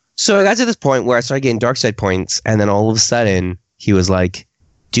happened. So I got to this point where I started getting dark side points, and then all of a sudden he was like,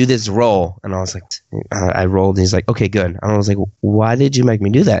 do this roll. And I was like, I rolled, and he's like, okay, good. And I was like, why did you make me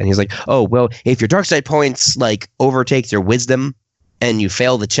do that? And he's like, oh, well, if your dark side points like overtakes your wisdom, and you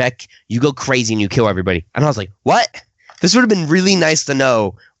fail the check, you go crazy and you kill everybody. And I was like, what? This would have been really nice to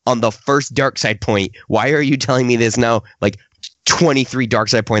know on the first dark side point. Why are you telling me this now, like 23 dark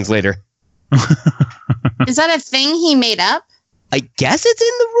side points later? Is that a thing he made up? I guess it's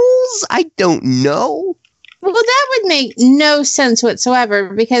in the rules. I don't know. Well, that would make no sense whatsoever,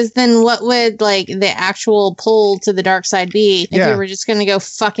 because then what would like the actual pull to the dark side be if you were just going to go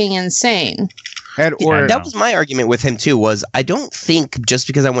fucking insane? That was my argument with him too, was I don't think just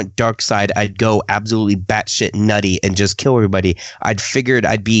because I went dark side, I'd go absolutely batshit nutty and just kill everybody. I'd figured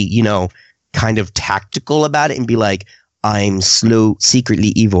I'd be, you know, kind of tactical about it and be like, I'm slow, secretly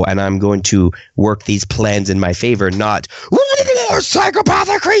evil, and I'm going to work these plans in my favor, not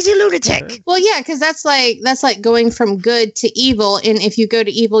psychopathic, crazy lunatic. Well, yeah, because that's like going from good to evil, and if you go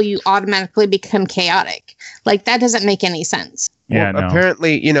to evil, you automatically become chaotic. Like, that doesn't make any sense. Yeah, well,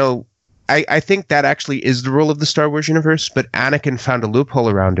 apparently, you know, I think that actually is the rule of the Star Wars universe, but Anakin found a loophole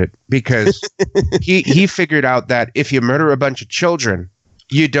around it, because he figured out that if you murder a bunch of children,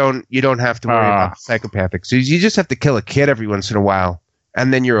 you don't have to worry about psychopathic. So you just have to kill a kid every once in a while,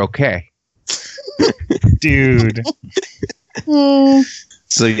 and then you're okay. Dude.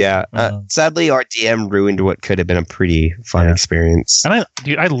 So yeah, sadly our DM ruined what could have been a pretty fun experience. And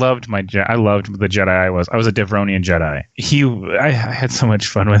I loved the Jedi I was. I was a Devronian Jedi. I had so much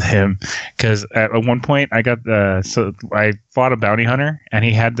fun with him, because at one point I fought a bounty hunter, and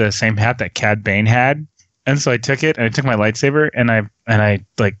he had the same hat that Cad Bane had. And so I took it, and I took my lightsaber, and I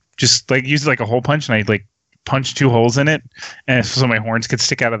just used like a hole punch, and I like punched 2 holes in it, and so my horns could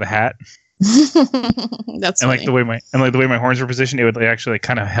stick out of the hat. That's and funny. the way my horns were positioned, it would actually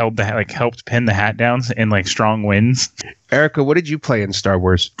kind of helped pin the hat down in like strong winds. Erica, what did you play in Star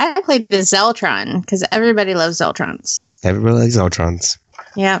Wars? I played the Zeltron, because everybody loves Zeltrons. Everybody likes Zeltrons.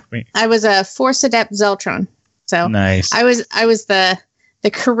 Yeah, I was a Force Adept Zeltron. So nice. I was the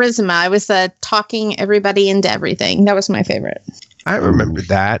charisma. I was the talking everybody into everything. That was my favorite. I remember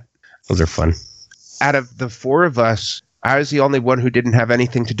that. Those are fun. Out of the 4 of us, I was the only one who didn't have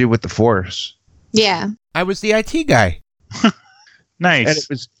anything to do with the Force. Yeah. I was the IT guy. Nice.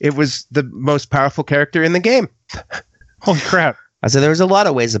 And it was the most powerful character in the game. Holy crap. So there was a lot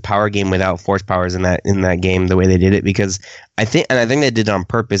of ways to power game without force powers in that game, the way they did it, because I think they did it on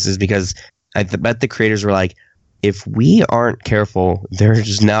purpose, is because I bet the creators were like, if we aren't careful, there's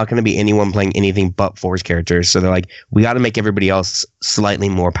just not going to be anyone playing anything but Force characters. So they're like, we got to make everybody else slightly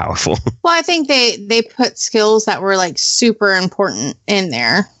more powerful. Well, I think they put skills that were like super important in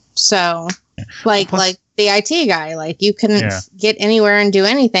there. So like the IT guy, like you couldn't get anywhere and do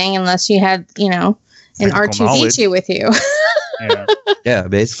anything unless you had, you know, an R2-D2 with you. Yeah,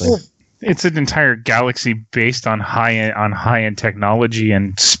 basically. It's an entire galaxy based on high-end technology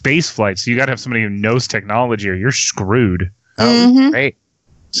and space flight. So you got to have somebody who knows technology, or you're screwed. Mm-hmm. Great.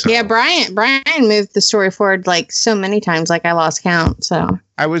 So. Yeah, Brian moved the story forward like so many times, like I lost count. So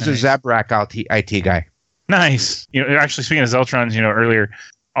I was a Zabrak IT guy. Nice. You know, actually, speaking of Zeltrons, you know, earlier,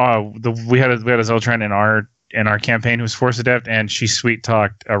 we had a Zeltron in our campaign who was Force Adept, and she sweet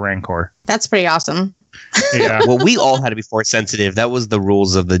talked a Rancor. That's pretty awesome. Yeah. Well, we all had to be force sensitive. That was the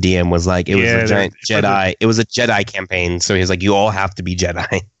rules of the DM. Was like it was a giant Jedi. It was a Jedi campaign, so he was like, "You all have to be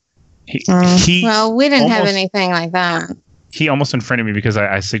Jedi." Well, we didn't have anything like that. He almost unfriended me because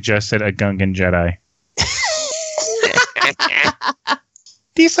I suggested a Gungan Jedi.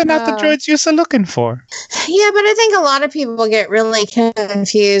 These are not the droids you're looking for. Yeah, but I think a lot of people get really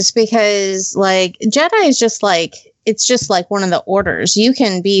confused because, like, Jedi is just like, it's just like one of the orders. You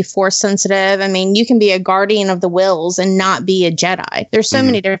can be force sensitive. I mean, you can be a guardian of the wills and not be a Jedi. There's so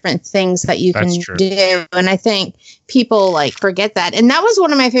many different things that you can do. And I think people like forget that. And that was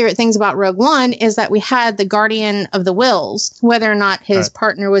one of my favorite things about Rogue One, is that we had the guardian of the wills, whether or not his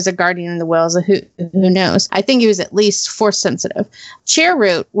partner was a guardian of the wills, who knows? I think he was at least force sensitive.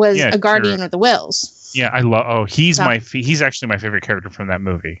 Chirrut was a guardian of the wills. Yeah, I love. He's actually my favorite character from that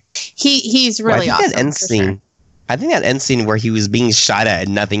movie. He's really awesome. That end scene. I think that end scene where he was being shot at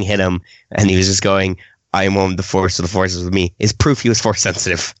and nothing hit him, and he was just going, "I am one with the Force, so the Force is with me," is proof he was force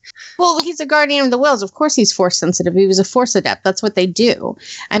sensitive. Well, he's a guardian of the wills. Of course, he's force sensitive. He was a Force Adept. That's what they do.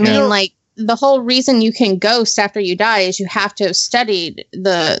 I mean, like, the whole reason you can ghost after you die is you have to have studied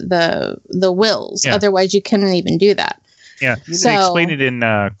the wills. Yeah. Otherwise, you couldn't even do that. Yeah, they explained it in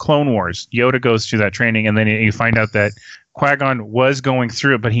Clone Wars. Yoda goes through that training, and then you find out that Qui-Gon was going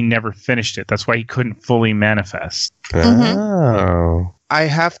through it, but he never finished it. That's why he couldn't fully manifest. Oh. I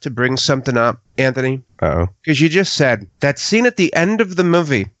have to bring something up, Anthony. Oh. Because you just said that scene at the end of the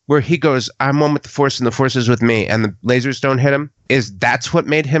movie where he goes, "I'm one with the Force and the Force is with me," and the lasers don't hit him, that's what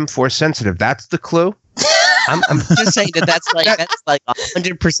made him Force sensitive. That's the clue? I'm just saying that's like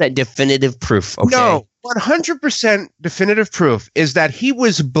 100% definitive proof. Okay? No, 100% definitive proof is that he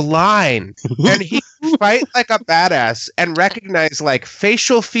was blind and he could fight like a badass and recognize like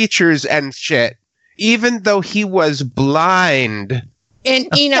facial features and shit, even though he was blind. And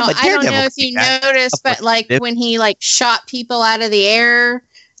I don't know if you noticed, but like when he like shot people out of the air,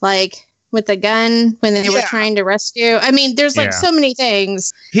 like with a gun when they were trying to rescue. I mean, there's like so many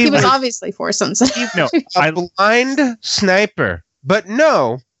things. He was obviously force sensitive. No, a blind sniper, but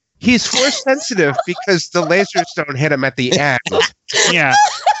no, he's force sensitive because the laser stone hit him at the end. Yeah.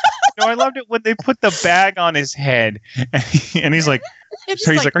 No, I loved it when they put the bag on his head, and he's like,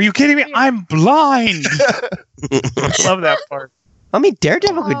 like, "Are you kidding me? I'm blind." I love that part. I mean,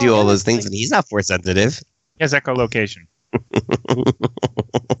 Daredevil could do all those things, and he's not force sensitive. He has echolocation.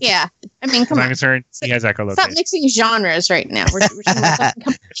 Yeah, I mean, come on. I'm concerned. He has echolocation. Stop mixing genres right now. We're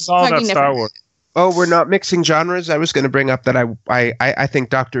it's all about Star Wars. Oh, we're not mixing genres. I was going to bring up that I think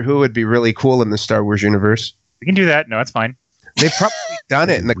Doctor Who would be really cool in the Star Wars universe. We can do that. No, it's fine. They've probably done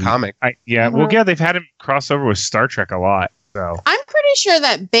it in the comic. They've had him cross over with Star Trek a lot. So I'm pretty sure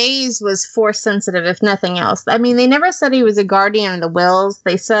that Baze was force sensitive, if nothing else. I mean, they never said he was a guardian of the Wills.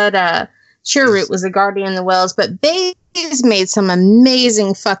 They said Chirrut was a guardian of the Wills, but Baze made some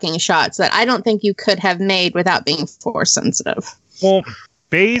amazing fucking shots that I don't think you could have made without being force sensitive. Well,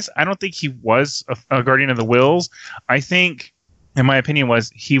 Baze, I don't think he was a guardian of the Wills. I think, in my opinion,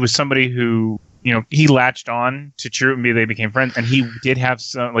 he was somebody who, he latched on to Chirrut and they became friends, and he did have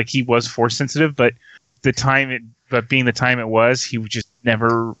some, like, he was force sensitive, but being the time it was, he just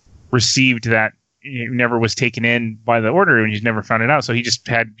never received that. He never was taken in by the Order, and he never found it out. So he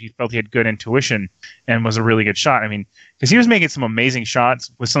felt he had good intuition and was a really good shot. I mean, because he was making some amazing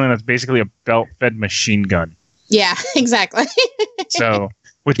shots with something that's basically a belt-fed machine gun. Yeah, exactly. So,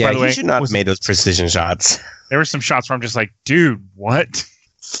 by the way, he should not have made those precision shots. There were some shots where I'm just like, dude, what?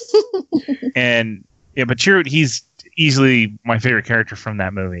 And but Chirrut, he's easily my favorite character from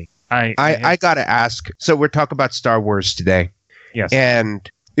that movie. I gotta ask. So we're talking about Star Wars today. Yes. And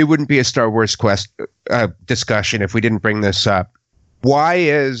it wouldn't be a Star Wars discussion if we didn't bring this up. Why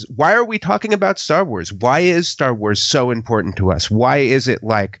are we talking about Star Wars? Why is Star Wars so important to us? Why is it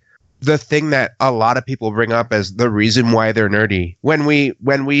like the thing that a lot of people bring up as the reason why they're nerdy? When we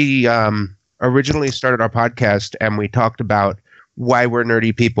originally started our podcast and we talked about why we're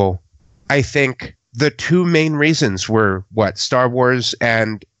nerdy people, I think the two main reasons were Star Wars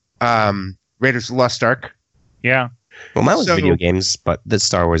and Raiders of the Lost Ark. Yeah. Well, mine was video games, but the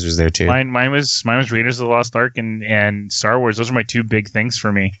Star Wars was there too. Mine was Raiders of the Lost Ark and Star Wars. Those are my two big things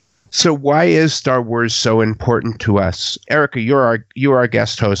for me. So why is Star Wars so important to us? Erica, you're our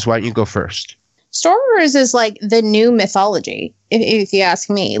guest host. Why don't you go first? Star Wars is like the new mythology, if you ask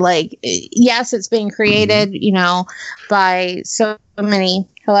me. Like, yes, it's being created, by so many.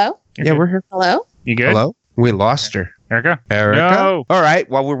 Hello? Yeah, we're here. Hello? You good? Hello? We lost her. Erica? No. All right.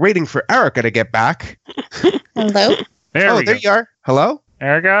 While we're waiting for Erica to get back. Hello? There you are. Hello?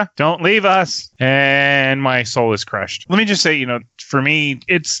 Erica, don't leave us. And my soul is crushed. Let me just say, for me,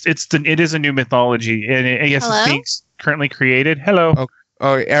 it is a new mythology, and I guess it's being currently created. Hello.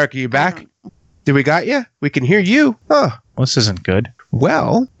 Oh, Erica, you back? Did we got you? We can hear you. Oh, well, this isn't good.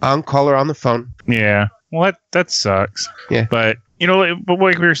 Well, I'll call her on the phone. Yeah. Well, that sucks. Yeah. But but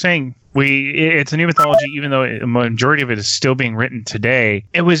like we were saying, it's a new mythology, even though a majority of it is still being written today.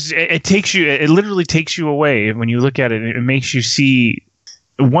 It literally takes you away when you look at it. It makes you see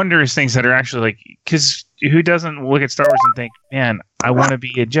wondrous things that are actually like, because who doesn't look at Star Wars and think, man, I want to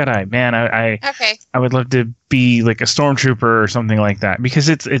be a Jedi, man, I would love to be like a stormtrooper or something like that, because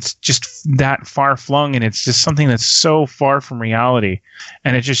it's just that far flung, and it's just something that's so far from reality.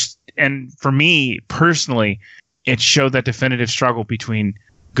 And for me personally, it showed that definitive struggle between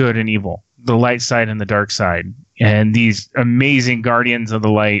good and evil, the light side and the dark side, and these amazing guardians of the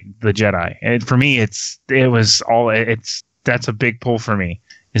light, the Jedi. And for me, that's a big pull for me,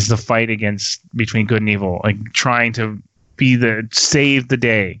 is the fight between good and evil, like trying to be save the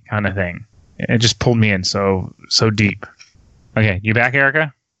day kind of thing. It just pulled me in so deep. Okay, you back,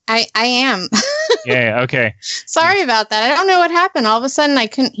 Erica? I am. Yeah. Okay. Sorry about that. I don't know what happened. All of a sudden, I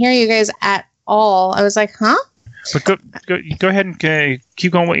couldn't hear you guys at all. I was like, huh? But go ahead and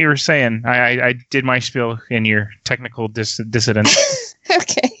keep going what you were saying. I did my spiel in your technical dissidence.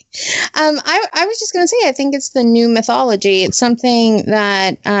 Okay. I was just going to say, I think it's the new mythology. It's something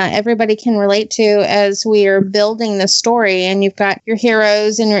that everybody can relate to as we are building the story. And you've got your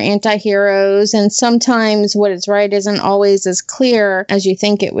heroes and your anti-heroes. And sometimes what is right isn't always as clear as you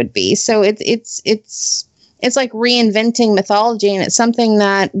think it would be. So it's it's like reinventing mythology, and it's something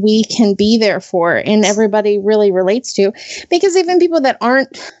that we can be there for and everybody really relates to, because even people that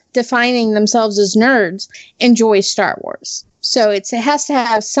aren't defining themselves as nerds enjoy Star Wars. So it has to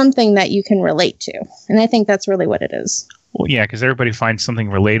have something that you can relate to. And I think that's really what it is. Well, yeah, because everybody finds something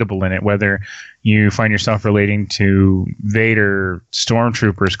relatable in it, whether you find yourself relating to Vader,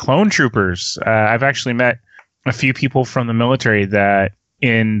 stormtroopers, clone troopers. I've actually met a few people from the military that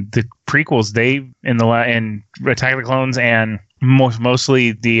in the prequels, in Attack of the Clones and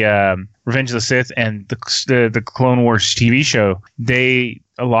mostly the Revenge of the Sith and the Clone Wars TV show,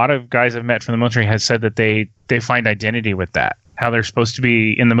 a lot of guys I've met from the military has said that they find identity with that. How they're supposed to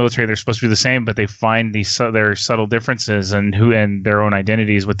be in the military, they're supposed to be the same, but they find their subtle differences and their own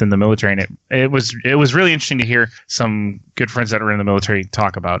identities within the military. And it was really interesting to hear some good friends that were in the military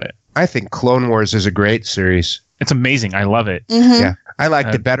talk about it. I think Clone Wars is a great series. It's amazing. I love it. Mm-hmm. Yeah. I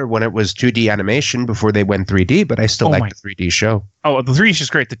liked it better when it was 2D animation before they went 3D, but I still like the 3D show. Oh, the 3D is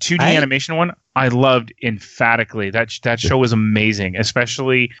just great. The 2D animation one, I loved emphatically. That show was amazing,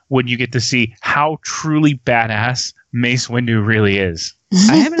 especially when you get to see how truly badass Mace Windu really is.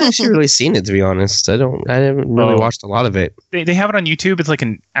 I haven't actually really seen it, to be honest. I haven't really watched a lot of it. They have it on YouTube. It's like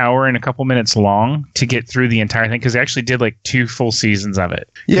an hour and a couple minutes long to get through the entire thing, because they actually did like 2 full seasons of it.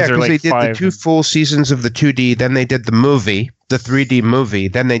 Yeah, because they did the 2 full seasons of the 2D, then they did the movie, the 3D movie,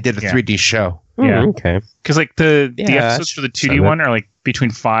 then they did a 3D show. Yeah. Okay. Because like the episodes for the 2D one are like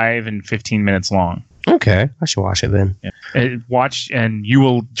between 5 and 15 minutes long. Okay, I should watch it then. Yeah. Watch, and you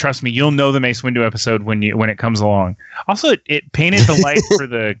will, trust me, you'll know the Mace Windu episode when it comes along. Also, it painted the light for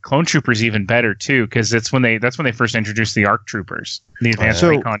the clone troopers even better too, because that's when they first introduced the ARC troopers, the advanced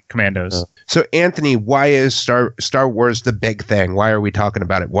recon commandos. So Anthony, why is Star Wars the big thing? Why are we talking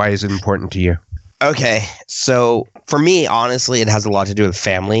about it? Why is it important to you? Okay, so for me, honestly, it has a lot to do with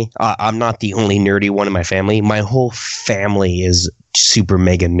family. I'm not the only nerdy one in my family. My whole family is super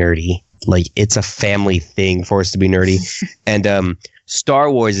mega nerdy. Like, it's a family thing for us to be nerdy. And Star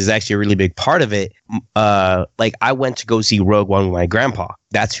Wars is actually a really big part of it. Like, I went to go see Rogue One with my grandpa.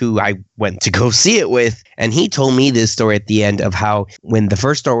 That's who I went to go see it with. And he told me this story at the end of how when the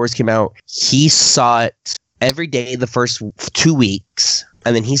first Star Wars came out, he saw it every day the first 2 weeks.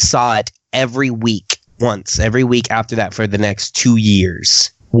 And then he saw it every week after that for the next 2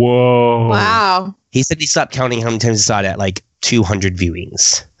 years. Whoa. Wow. He said he stopped counting how many times he saw it at like 200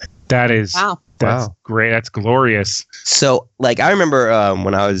 viewings. That's great. That's glorious. So, like, I remember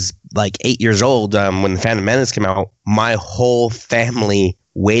when I was like 8 years old, when The Phantom Menace came out, my whole family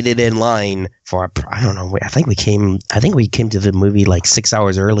waited in line for, I don't know, I think we came to the movie like 6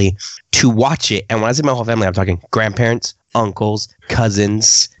 hours early to watch it. And when I say my whole family, I'm talking grandparents, uncles,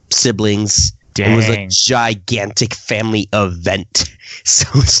 cousins, siblings. Dang. It was a gigantic family event.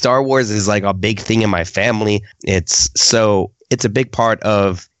 So Star Wars is like a big thing in my family. It's a big part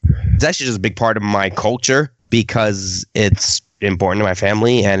of, it's actually just a big part of my culture because it's important to my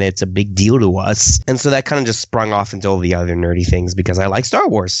family and it's a big deal to us. And so that kind of just sprung off into all the other nerdy things because I like Star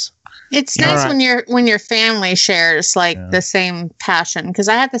Wars. It's nice when your family shares like the same passion, because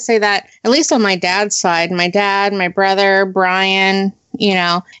I have to say that at least on my dad's side, my dad, my brother, Brian,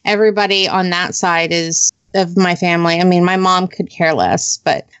 everybody on that side is of my family. I mean, my mom could care less,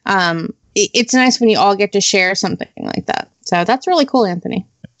 but it's nice when you all get to share something like that. So that's really cool, Anthony.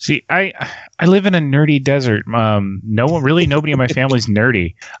 See, I live in a nerdy desert. Nobody in my family's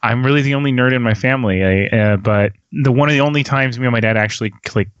nerdy. I'm really the only nerd in my family. But one of the only times me and my dad actually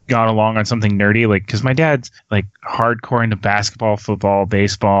got along on something nerdy, because my dad's like hardcore into basketball, football,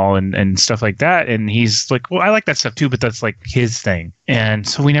 baseball, and stuff like that. And he's like, well, I like that stuff too, but that's like his thing. And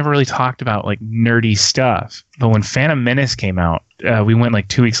so we never really talked about like nerdy stuff. But when Phantom Menace came out, we went like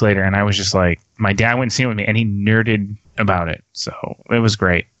 2 weeks later, and I was just like, my dad went and see it with me, and he nerded about it. So it was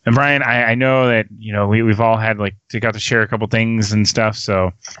great. And Brian, I know that we've all had got to share a couple things and stuff,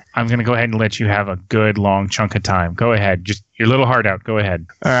 so I'm gonna go ahead and let you have a good long chunk of time. Go ahead, just your little heart out. Go ahead.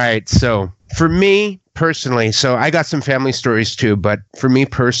 All right. So for me personally, so I got some family stories too, but for me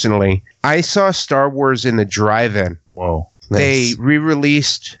personally, I saw Star Wars in the drive-in. Whoa. Nice. They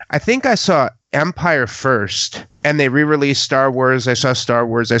re-released, I think I saw Empire first, and they re-released Star Wars. I saw Star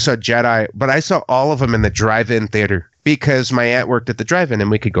Wars, I saw Jedi, but I saw all of them in the drive-in theater because my aunt worked at the drive-in and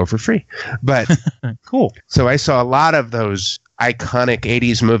we could go for free. But cool. So I saw a lot of those iconic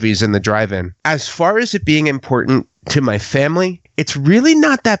 80s movies in the drive-in. As far as it being important to my family, it's really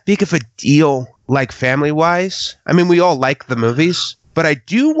not that big of a deal, like family-wise. I mean, we all like the movies, But I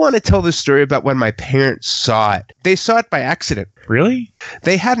do want to tell the story about when my parents saw it. They saw it by accident. Really?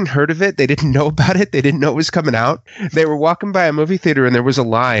 They hadn't heard of it. They didn't know about it. They didn't know it was coming out. They were walking by a movie theater and there was a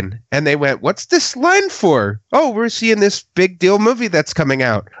line. And they went, "What's this line for?" "Oh, we're seeing this big deal movie that's coming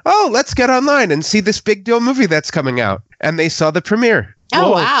out." "Oh, let's get online and see this big deal movie that's coming out." And they saw the premiere.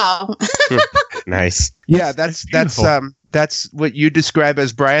 Oh, Whoa. wow. Nice. Yeah, that's what you describe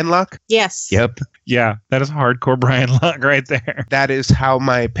as Brian luck. Yes. Yep. Yeah, that is hardcore Brian Luck right there. That is how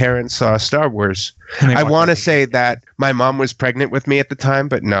my parents saw Star Wars. And they I walked want to out. say that my mom was pregnant with me at the time,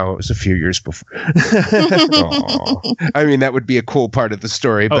 but no, it was a few years before. Aw. I mean, that would be a cool part of the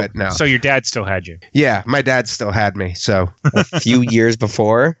story, Oh, but no. So your dad still had you. Yeah, my dad still had me. So A few years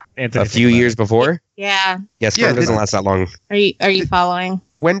before. Anthony, A few years before. Yeah. Yes, Yeah, yeah, doesn't last that long. Are you following?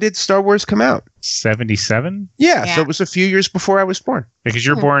 when did Star Wars come out? 77? Yeah, Yeah. so it was a few years before I was born. Because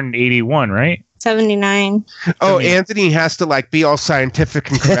you're born in 81, right? 79. Oh, mean- Anthony has to like be all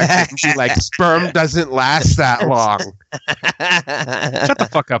scientific and correct and be like, sperm doesn't last that long. Shut the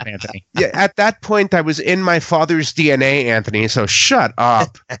fuck up, Anthony. Yeah, at that point, I was in my father's DNA, Anthony. So shut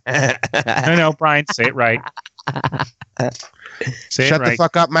up. No, no, Brian, say it right. Say Shut it right. the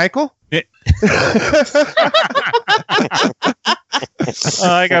fuck up, Michael.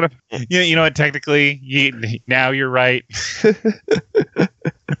 I gotta. You know what? Technically, now you're right.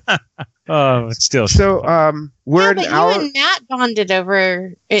 Oh, it's still. So, we're Yeah, an but hour. you and Matt bonded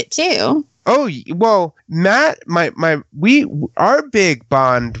over it too. Oh, well, Matt, our big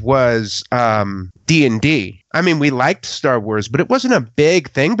bond was D&D. I mean, we liked Star Wars, but it wasn't a big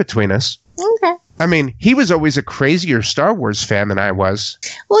thing between us. Okay. I mean, he was always a crazier Star Wars fan than I was.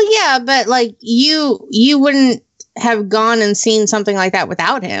 Well, yeah, but like you wouldn't have gone and seen something like that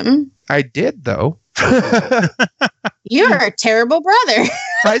without him. I did, though. You're a terrible brother.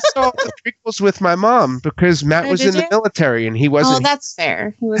 I saw the prequels with my mom because Matt Oh, was did in the you? military and he Oh, wasn't. that's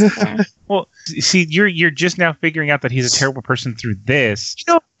fair. He wasn't there. Well, see, you're just now figuring out that he's a terrible person through this.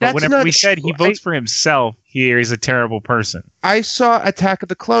 You know, But that's whenever not we said he true. votes for himself, he is a terrible person. I saw Attack of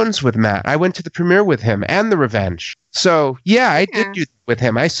the Clones with Matt. I went to the premiere with him and The Revenge. So yeah, I Yeah. did do that with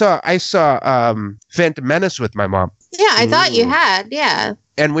him. I saw Phantom Menace with my mom. Yeah, I thought you Ooh. had. Yeah.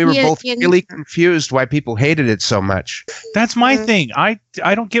 And we were Yeah, both you- really confused why people hated it so much. That's my Mm. thing. I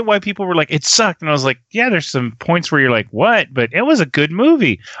don't get why people were like, it sucked. And I was like, yeah, there's some points where you're like, what? But it was a good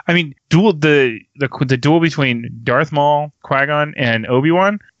movie. I mean, the duel between Darth Maul, Qui-Gon, and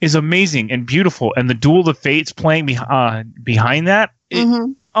Obi-Wan is amazing and beautiful. And the Duel of Fates playing behind that,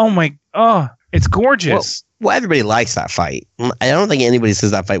 Mhm. it's gorgeous. Well, everybody likes that fight. I don't think anybody says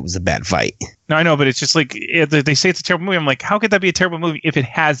that fight was a bad fight. No, I know, but it's just like they say it's a terrible movie. I'm like, how could that be a terrible movie if it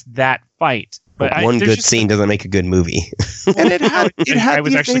has that fight? But One there's good just- scene doesn't make a good movie. And it had I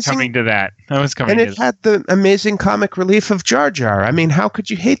was the actually amazing- coming to that. I was coming And to it that. had the amazing comic relief of Jar Jar. I mean, how could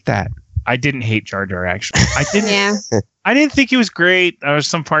you hate that? I didn't hate Jar Jar, actually. Yeah. I didn't think he was great. There was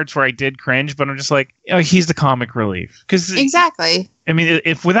some parts where I did cringe, but I'm just like, oh, he's the comic relief. Because, Exactly. I mean,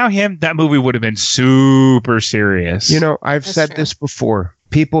 if without him, that movie would have been super serious. You know, I've That's said true. this before.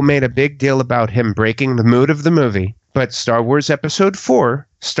 People made a big deal about him breaking the mood of the movie, but Star Wars Episode 4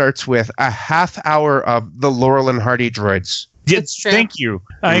 starts with a half hour of the Laurel and Hardy droids. Yeah, It's true. Thank you.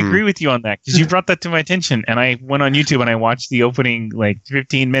 I Mm. agree with you on that because you brought that to my attention. And I went on YouTube and I watched the opening like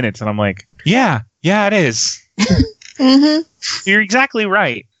 15 minutes and I'm like, yeah, it is. Mm-hmm. You're exactly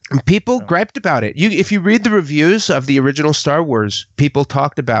right. And people Oh. griped about it. If you read the reviews of the original Star Wars, people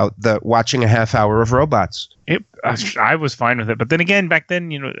talked about the watching a half hour of robots. I was fine with it. But then again, back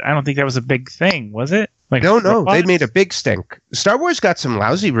then, I don't think that was a big thing, was it? Like, No, they robots? made a big stink. Star Wars got some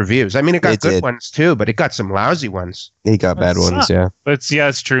lousy reviews. I mean, it got It good did. ones too, but it got some lousy ones. He got bad That ones, sucked. yeah. But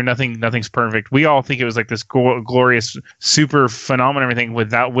it's true. Nothing's perfect. We all think it was like this glorious, super phenomenon, everything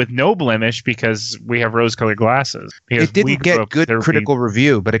with no blemish because we have rose-colored glasses. Because It we didn't grew get up good there being- critical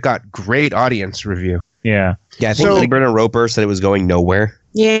review, but it got great audience review. Yeah, Yeah, I think So- Ebert and Roper said it was going nowhere.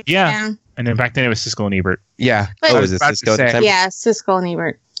 Yeah. yeah. And then back then it was Siskel and Ebert. Yeah. But- I Oh, was is it about to Cisco at the say- time? Yeah. Siskel and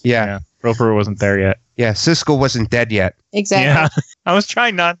Ebert. Yeah. Roper wasn't there yet. Yeah. Siskel wasn't dead yet. Exactly. Yeah, I was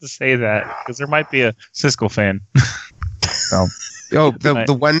trying not to say that because there might be a Siskel fan. Oh, Right.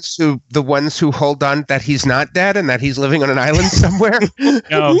 the ones who hold on that he's not dead and that he's living on an island somewhere.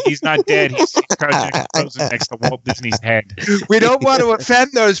 No, he's not dead. He's crouching frozen next to Walt Disney's head. We don't want to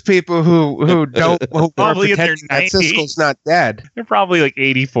offend those people who are Probably in their pretending that 90s. Siskel's not dead. They're probably like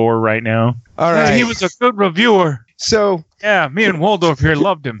 84 right now. All Yeah, right. he was a good reviewer. So Yeah, me and Waldorf here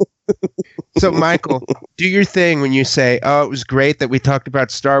loved him. So, Michael, do your thing when you say, "Oh, it was great that we talked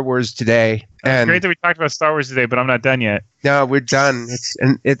about Star Wars today." It's great that we talked about Star Wars today, but I'm not done yet. No, we're done.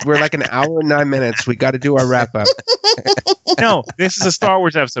 We're like an hour and 9 minutes. We got to do our wrap up. No, this is a Star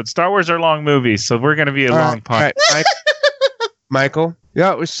Wars episode. Star Wars are long movies, so we're going to be a long podcast. Right. Michael,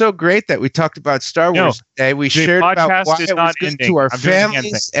 yeah, it was so great that we talked about Star Wars today. We shared about why it was good to our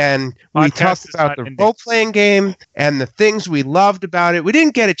families, and we talked about the role-playing game and the things we loved about it. We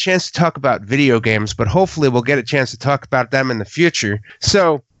didn't get a chance to talk about video games, but hopefully we'll get a chance to talk about them in the future.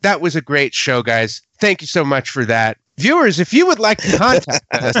 So that was a great show, guys. Thank you so much for that. Viewers, if you would like to contact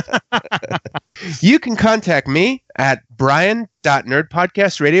us, you can contact me at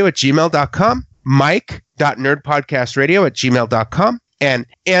brian.nerdpodcastradio@gmail.com, mike.nerdpodcastradio@gmail.com, and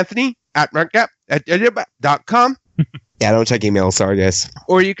Anthony at markgap.com. Yeah, I don't check email. Sorry, guys.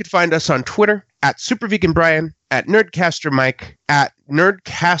 Or you could find us on Twitter at SuperVeganBrian, at NerdcasterMike, at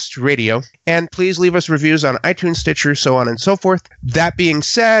NerdcastRadio. And please leave us reviews on iTunes, Stitcher, so on and so forth. That being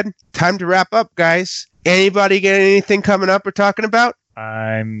said, time to wrap up, guys. Anybody get anything coming up we're talking about?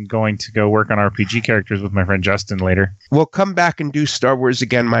 I'm going to go work on RPG characters with my friend Justin later. We'll come back and do Star Wars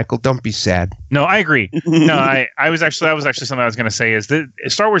again, Michael. Don't be sad. No, I agree. No, that was actually something I was going to say is that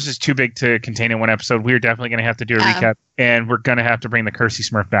Star Wars is too big to contain in one episode. We're definitely going to have to do a recap, and we're going to have to bring the Kersey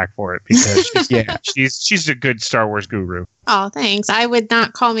Smurf back for it because she's a good Star Wars guru. Oh, thanks. I would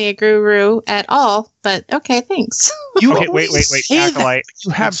not call me a guru at all, but okay, thanks. Wait. Acolyte.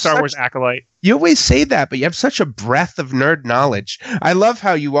 You have Star Wars acolyte. You always say that, but you have such a breadth of nerd knowledge. I love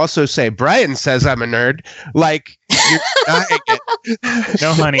how you also say, Brian says I'm a nerd. Like, you're denying it.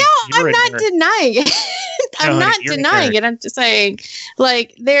 No, honey. No, I'm not denying it. I'm not denying it. I'm just saying,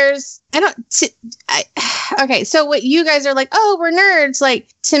 like, okay, so what you guys are like, oh, we're nerds.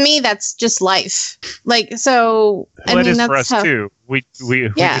 Like, to me, that's just life. Like, so, well, I mean, that's for us, too. We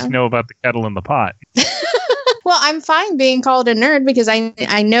just know about the kettle in the pot. Well, I'm fine being called a nerd because I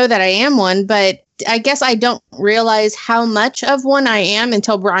know that I am one, but I guess I don't realize how much of one I am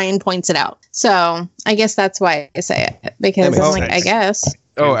until Brian points it out. So I guess that's why I say it, because I'm like, I guess.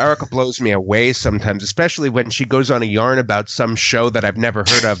 Oh, Erica blows me away sometimes, especially when she goes on a yarn about some show that I've never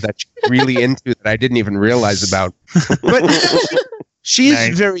heard of that she's really into that I didn't even realize about. But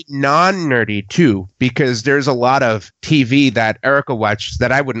she's very non-nerdy, too, because there's a lot of TV that Erica watches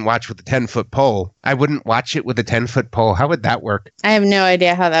that I wouldn't watch with a 10-foot pole. I wouldn't watch it with a 10-foot pole. How would that work? I have no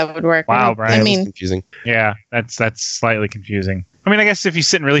idea how that would work. Wow, Brian. I mean, confusing. Yeah, that's slightly confusing. I mean, I guess if he's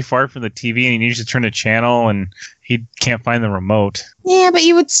sitting really far from the TV and he needs to turn a channel and he can't find the remote. Yeah, but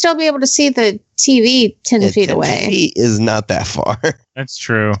you would still be able to see the TV 10 feet away. TV is not that far. That's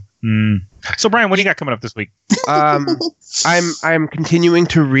true. So, Brian, what do you got coming up this week? I'm continuing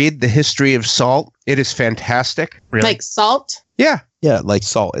to read The History of Salt. It is fantastic. Really? Like salt? Yeah. Yeah, like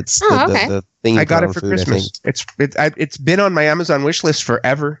salt. It's the thing I got it for Christmas. It's been on my Amazon wish list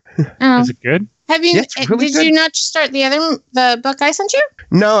forever. Is it good? Have you? Yeah, it's really did good. you not start the book I sent you?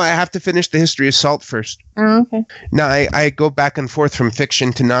 No, I have to finish The History of Salt first. Oh, okay. No, I go back and forth from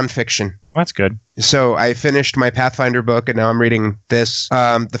fiction to nonfiction. Well, that's good. So I finished my Pathfinder book, and now I'm reading this.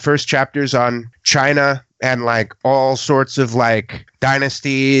 The first chapter's on China and like all sorts of like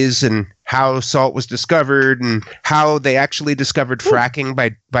dynasties and how salt was discovered and how they actually discovered fracking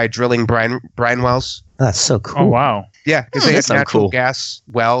by drilling brine wells. That's so cool. Oh, wow. Yeah, because they had so natural cool. gas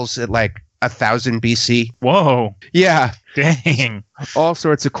wells at like 1000 BC. Whoa. Yeah, Dang. all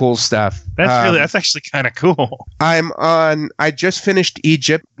sorts of cool stuff. That's actually kind of cool. I just finished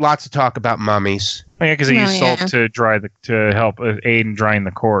Egypt. Lots of talk about mummies. Oh, yeah, because they use salt to help aid in drying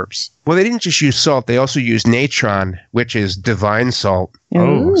the corpse. Well, they didn't just use salt. They also used natron, which is divine salt.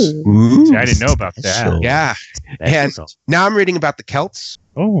 Oh, Ooh, see, I didn't know about that. Sure. Yeah. And now I'm reading about the Celts.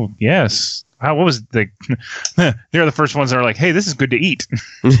 Oh, yes. Wow, what was the? They're the first ones that are like, "Hey, this is good to eat."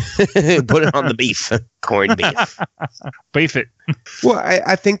 Put it on the beef, corned beef. Beef it. Well,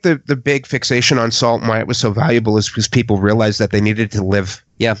 I think the big fixation on salt and why it was so valuable is because people realized that they needed to live.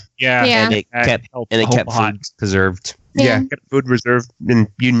 Yeah. And it kept hot. food preserved. Yeah. Kept food reserved, and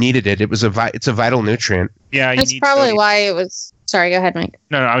you needed it. It's a vital nutrient. Yeah, That's probably why it was. Sorry, go ahead, Mike.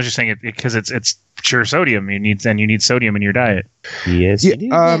 No, I was just saying it because it's pure sodium. You need sodium in your diet. Yes, Yeah,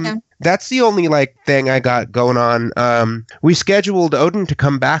 you do. That's the only thing I got going on. We scheduled Odin to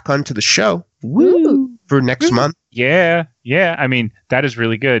come back onto the show Woo! for next month. Yeah. Yeah, I mean, that is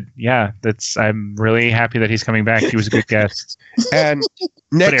really good. Yeah, I'm really happy that he's coming back. He was a good guest. And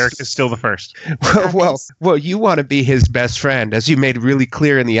But Eric is still the first. Well, you want to be his best friend, as you made really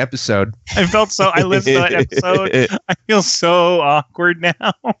clear in the episode. I listened to that episode. I feel so awkward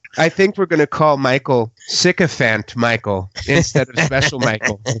now. I think we're going to call Michael Sycophant Michael instead of Special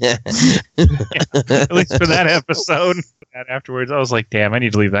Michael. At least for that episode. Afterwards, I was like, damn, I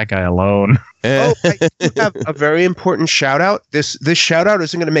need to leave that guy alone. Oh, I do have a very important shout out. This shout out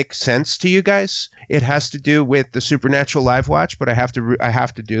isn't going to make sense to you guys. It has to do with the Supernatural Live Watch, but I have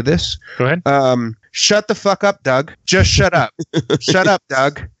to do this. Go ahead. Shut the fuck up, Doug. Just shut up. Shut up,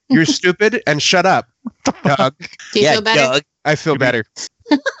 Doug. You're stupid, and shut up, Doug. Do you feel better? Doug. I feel better.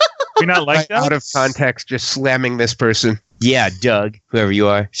 You're not like that? Out of context, just slamming this person. Yeah, Doug, whoever you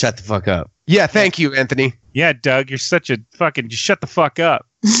are, shut the fuck up. Yeah, thank you, Anthony. Yeah, Doug, you're such a fucking... Just shut the fuck up.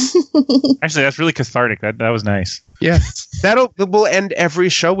 Actually, that's really cathartic. That was nice. Yeah, we'll end every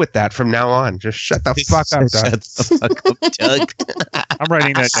show with that from now on. Just shut the fuck up, Doug. Shut the fuck up, Doug. I'm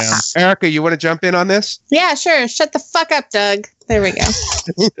writing that down. Erica, you want to jump in on this? Yeah, sure. Shut the fuck up, Doug. There we go.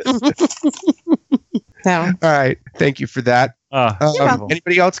 So, All right, thank you for that. Wonderful.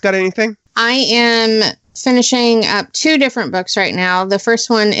 Anybody else got anything? I am finishing up 2 different books right now. The first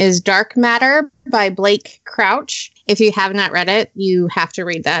one is Dark Matter by Blake Crouch. If you have not read it, you have to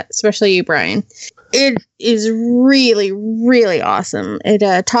read that, especially you, Brian. It is really, really awesome.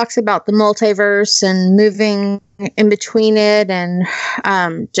 It talks about the multiverse and moving in between it and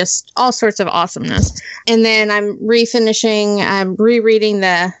just all sorts of awesomeness. And then I'm rereading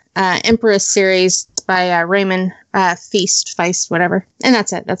the Empress series by Raymond Feist, whatever. And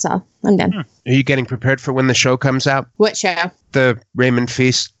that's it. That's all. I'm done. Are you getting prepared for when the show comes out? What show? The Raymond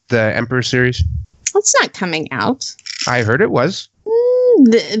Feist, the Emperor series? It's not coming out. I heard it was. I'm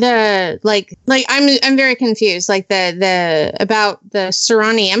very confused. Like the about the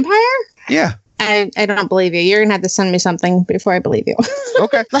Serrani Empire? Yeah. I don't believe you. You're gonna have to send me something before I believe you.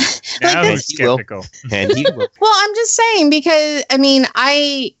 Okay. Now this- he's skeptical. And he will. Well, I'm just saying because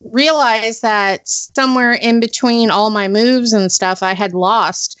I realized that somewhere in between all my moves and stuff, I had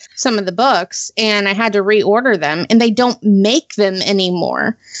lost some of the books and I had to reorder them, and they don't make them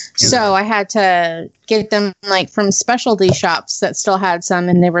anymore. Yeah. So I had to get them from specialty shops that still had some,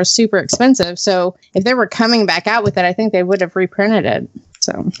 and they were super expensive. So if they were coming back out with it, I think they would have reprinted it.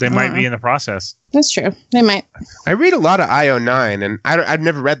 So they might be in the process. That's true. They might. I read a lot of IO9, and I've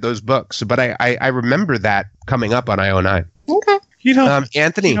never read those books, but I remember that coming up on IO9. Okay. You don't,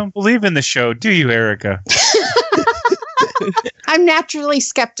 Anthony. You don't believe in the show, do you, Erica? I'm naturally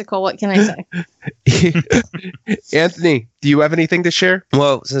skeptical. What can I say? Anthony, do you have anything to share?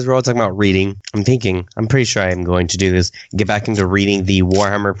 Well, since we're all talking about reading, I'm pretty sure I am going to do this. Get back into reading the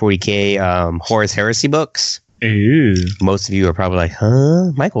Warhammer 40K Horus Heresy books. Ooh. Most of you are probably like,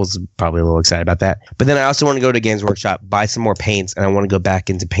 huh? Michael's probably a little excited about that. But then I also want to go to Games Workshop, buy some more paints, and I want to go back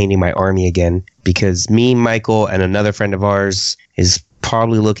into painting my army again because me, Michael, and another friend of ours is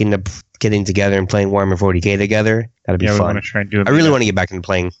probably looking to getting together and playing Warhammer 40K together. That'd be fun. We want to try and do it. I really want to get back into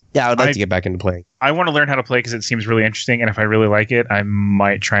playing. Yeah, I would like to get back into playing. I want to learn how to play because it seems really interesting, and if I really like it, I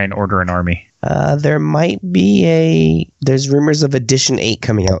might try and order an army. There might be there's rumors of Edition 8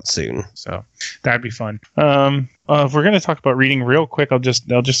 coming out soon. So that'd be fun. If we're going to talk about reading real quick, I'll just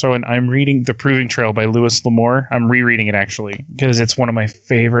throw in, I'm reading The Proving Trail by Louis L'Amour. I'm rereading it actually because it's one of my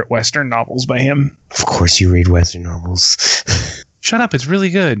favorite Western novels by him. Of course you read Western novels. Shut up, it's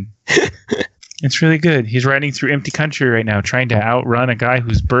really good. It's really good. He's riding through empty country right now trying to outrun a guy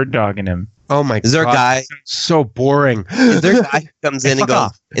who's bird dogging him. Oh my God. Is there a guy? So boring. Is there a guy who comes in and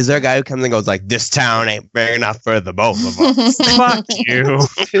goes, is there a guy who comes and goes like, this town ain't big enough for the both of us? Fuck you.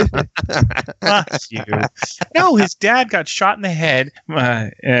 Fuck you. No, his dad got shot in the head,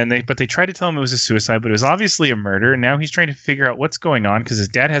 but they tried to tell him it was a suicide, but it was obviously a murder. And now he's trying to figure out what's going on because his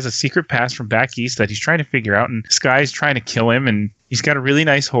dad has a secret past from back east that he's trying to figure out. And this guy's trying to kill him, and he's got a really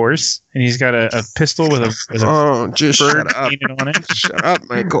nice horse, and he's got a pistol with a just bird shut up. painted on it. Shut up,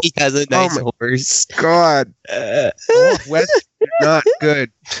 Michael. He has a nice horse. God. West not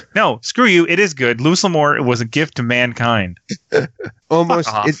good. No, screw you. It is good. Louis L'Amour was a gift to mankind. Almost.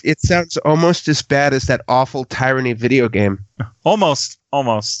 It sounds almost as bad as that awful Tyranny video game. Almost. I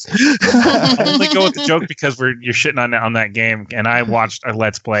only go with the joke because you're shitting on that game, and I watched a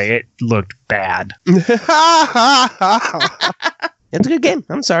Let's Play. It looked bad. It's a good game.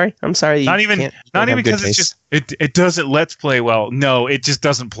 I'm sorry. Not even because it's just it doesn't Let's Play well. No, it just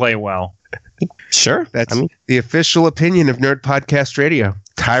doesn't play well. Sure. That's the official opinion of Nerd Podcast Radio.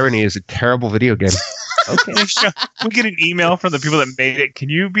 Tyranny is a terrible video game. Okay. We get an email from the people that made it. Can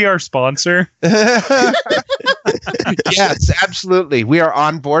you be our sponsor? Yes, absolutely. We are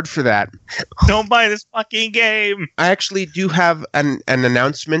on board for that. Don't buy this fucking game. I actually do have an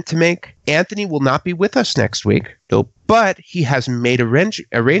announcement to make. Anthony will not be with us next week. Nope. But he has made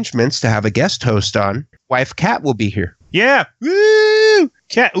arrangements to have a guest host on. Wife Kat will be here. Yeah. Woo!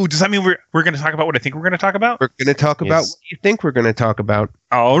 Cat. Ooh, does that mean we're going to talk about what I think we're going to talk about? We're going to talk about what you think we're going to talk about.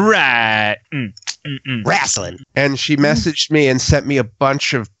 All right. Wrestling. And she messaged me and sent me a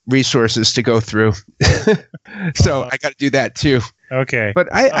bunch of resources to go through. So I got to do that too. Okay. But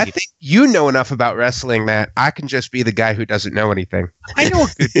I think you know enough about wrestling that I can just be the guy who doesn't know anything. I know a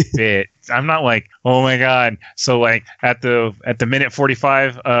good bit. I'm not like, oh my god. So like at the minute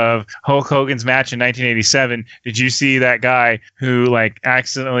 45 of Hulk Hogan's match in 1987, did you see that guy who like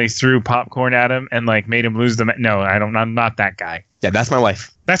accidentally threw popcorn at him and like made him lose the No, I'm not that guy. Yeah, that's my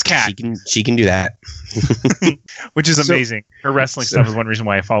wife. That's Kat. She can do that. Which is amazing. Her wrestling stuff is one reason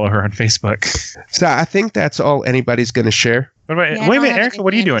why I follow her on Facebook. So I think that's all anybody's going to share. What about, wait a minute, Erica,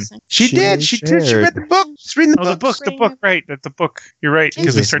 what are you doing? She did. She read the book. She's reading the book. The book, right. That's the book. You're right.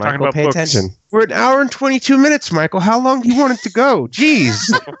 Because we start talking about pay books. Attention. We're an hour and 22 minutes, Michael. How long do you want it to go? Jeez.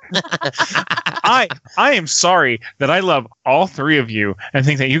 I am sorry that I love all three of you and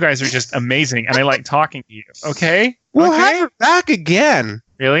think that you guys are just amazing and I like talking to you. Okay? We'll okay? have her back again.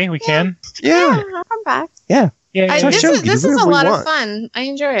 Really? We can? Yeah. I'm back. Yeah. This is a lot of fun. I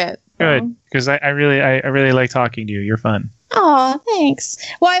enjoy it. Good. Because I really like talking to you. You're fun. Oh, thanks.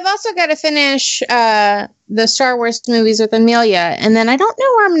 Well, I've also got to finish the Star Wars movies with Amelia, and then I don't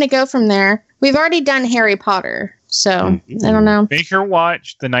know where I'm going to go from there. We've already done Harry Potter, so I don't know. Make her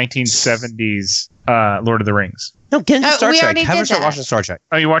watch the 1970s Lord of the Rings. No, get into Star Trek. Have her start that. watching Star Trek.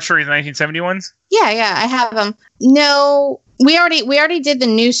 Oh, you watched her in the 1970 ones? Yeah, I have them. No, we already did the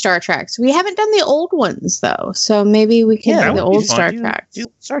new Star Treks. We haven't done the old ones though, so maybe we can do the old Star Trek. Do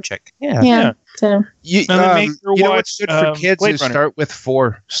Star Trek. Yeah. Yeah. So You know what's good for kids is start with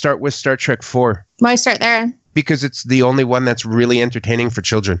 4. Start with Star Trek 4. why start there? Because it's the only one that's really entertaining for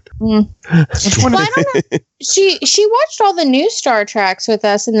children. Well, I don't know. She watched all the new Star Treks with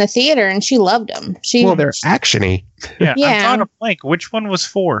us in the theater, and she loved them. Well, they're actiony. Yeah. Yeah. I'm drawing a blank. Which one was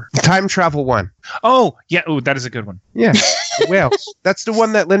 4? Time Travel 1. Oh, yeah. Oh, that is a good one. Yeah. The whales. That's the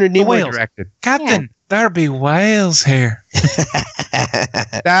one that Leonard Nimoy whales. directed. Captain, there be whales here.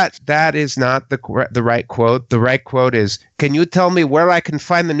 That is not the right quote. The right quote is, "Can you tell me where I can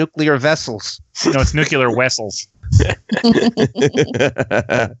find the nuclear vessels?" No, it's nuclear vessels.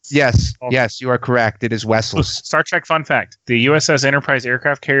 Yes, you are correct. It is Wessels. Star Trek fun fact. The USS Enterprise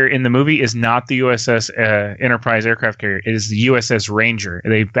aircraft carrier in the movie is not the USS Enterprise aircraft carrier. It is the USS Ranger.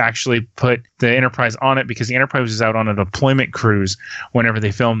 They actually put the Enterprise on it because the Enterprise was out on a deployment cruise whenever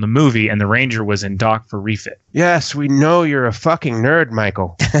they filmed the movie, and the Ranger was in dock for refit. Yes, we know you're a fucking nerd,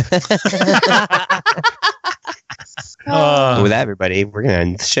 Michael. With that, everybody, we're going to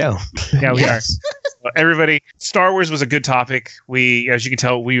end the show. Yeah, we are. Well, everybody, Star Wars was a good topic. As you can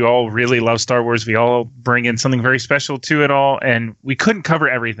tell, we all really love Star Wars. We all bring in something very special to it all, and we couldn't cover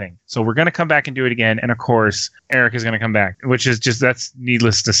everything. So we're going to come back and do it again. And of course, Eric is going to come back, which is that's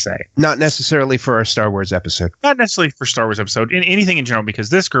needless to say. Not necessarily for our Star Wars episode. Not necessarily for Star Wars episode, in anything in general, because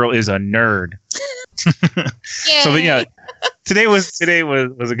this girl is a nerd. So, but yeah, today was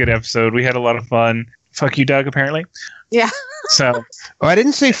a good episode. We had a lot of fun. Fuck you, Doug, apparently. Yeah. So. Oh, I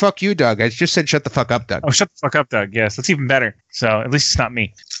didn't say fuck you, Doug. I just said shut the fuck up, Doug. Oh, shut the fuck up, Doug. Yes, that's even better. So at least it's not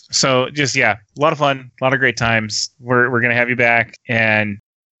me. So just, yeah, a lot of fun, a lot of great times. We're going to have you back and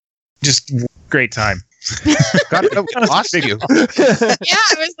just great time. God, I lost you. Yeah,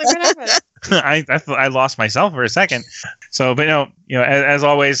 I was looking up it. I lost myself for a second. So, but as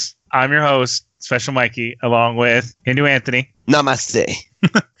always, I'm your host, Special Mikey, along with Hindu Anthony. Namaste.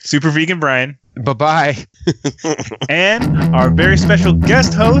 Super Vegan Brian. Bye-bye. And our very special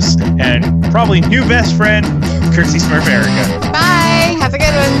guest host and probably new best friend, Kirsty Smurf Erica. Bye. Have a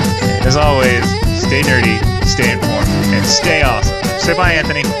good one. As always, stay nerdy, stay informed, and stay awesome. Say bye,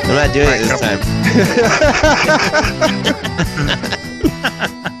 Anthony. I'm not doing it this time.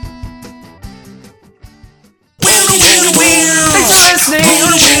 Thanks for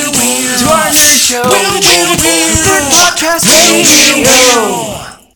listening to our nerd show. Nerd Podcast Radio.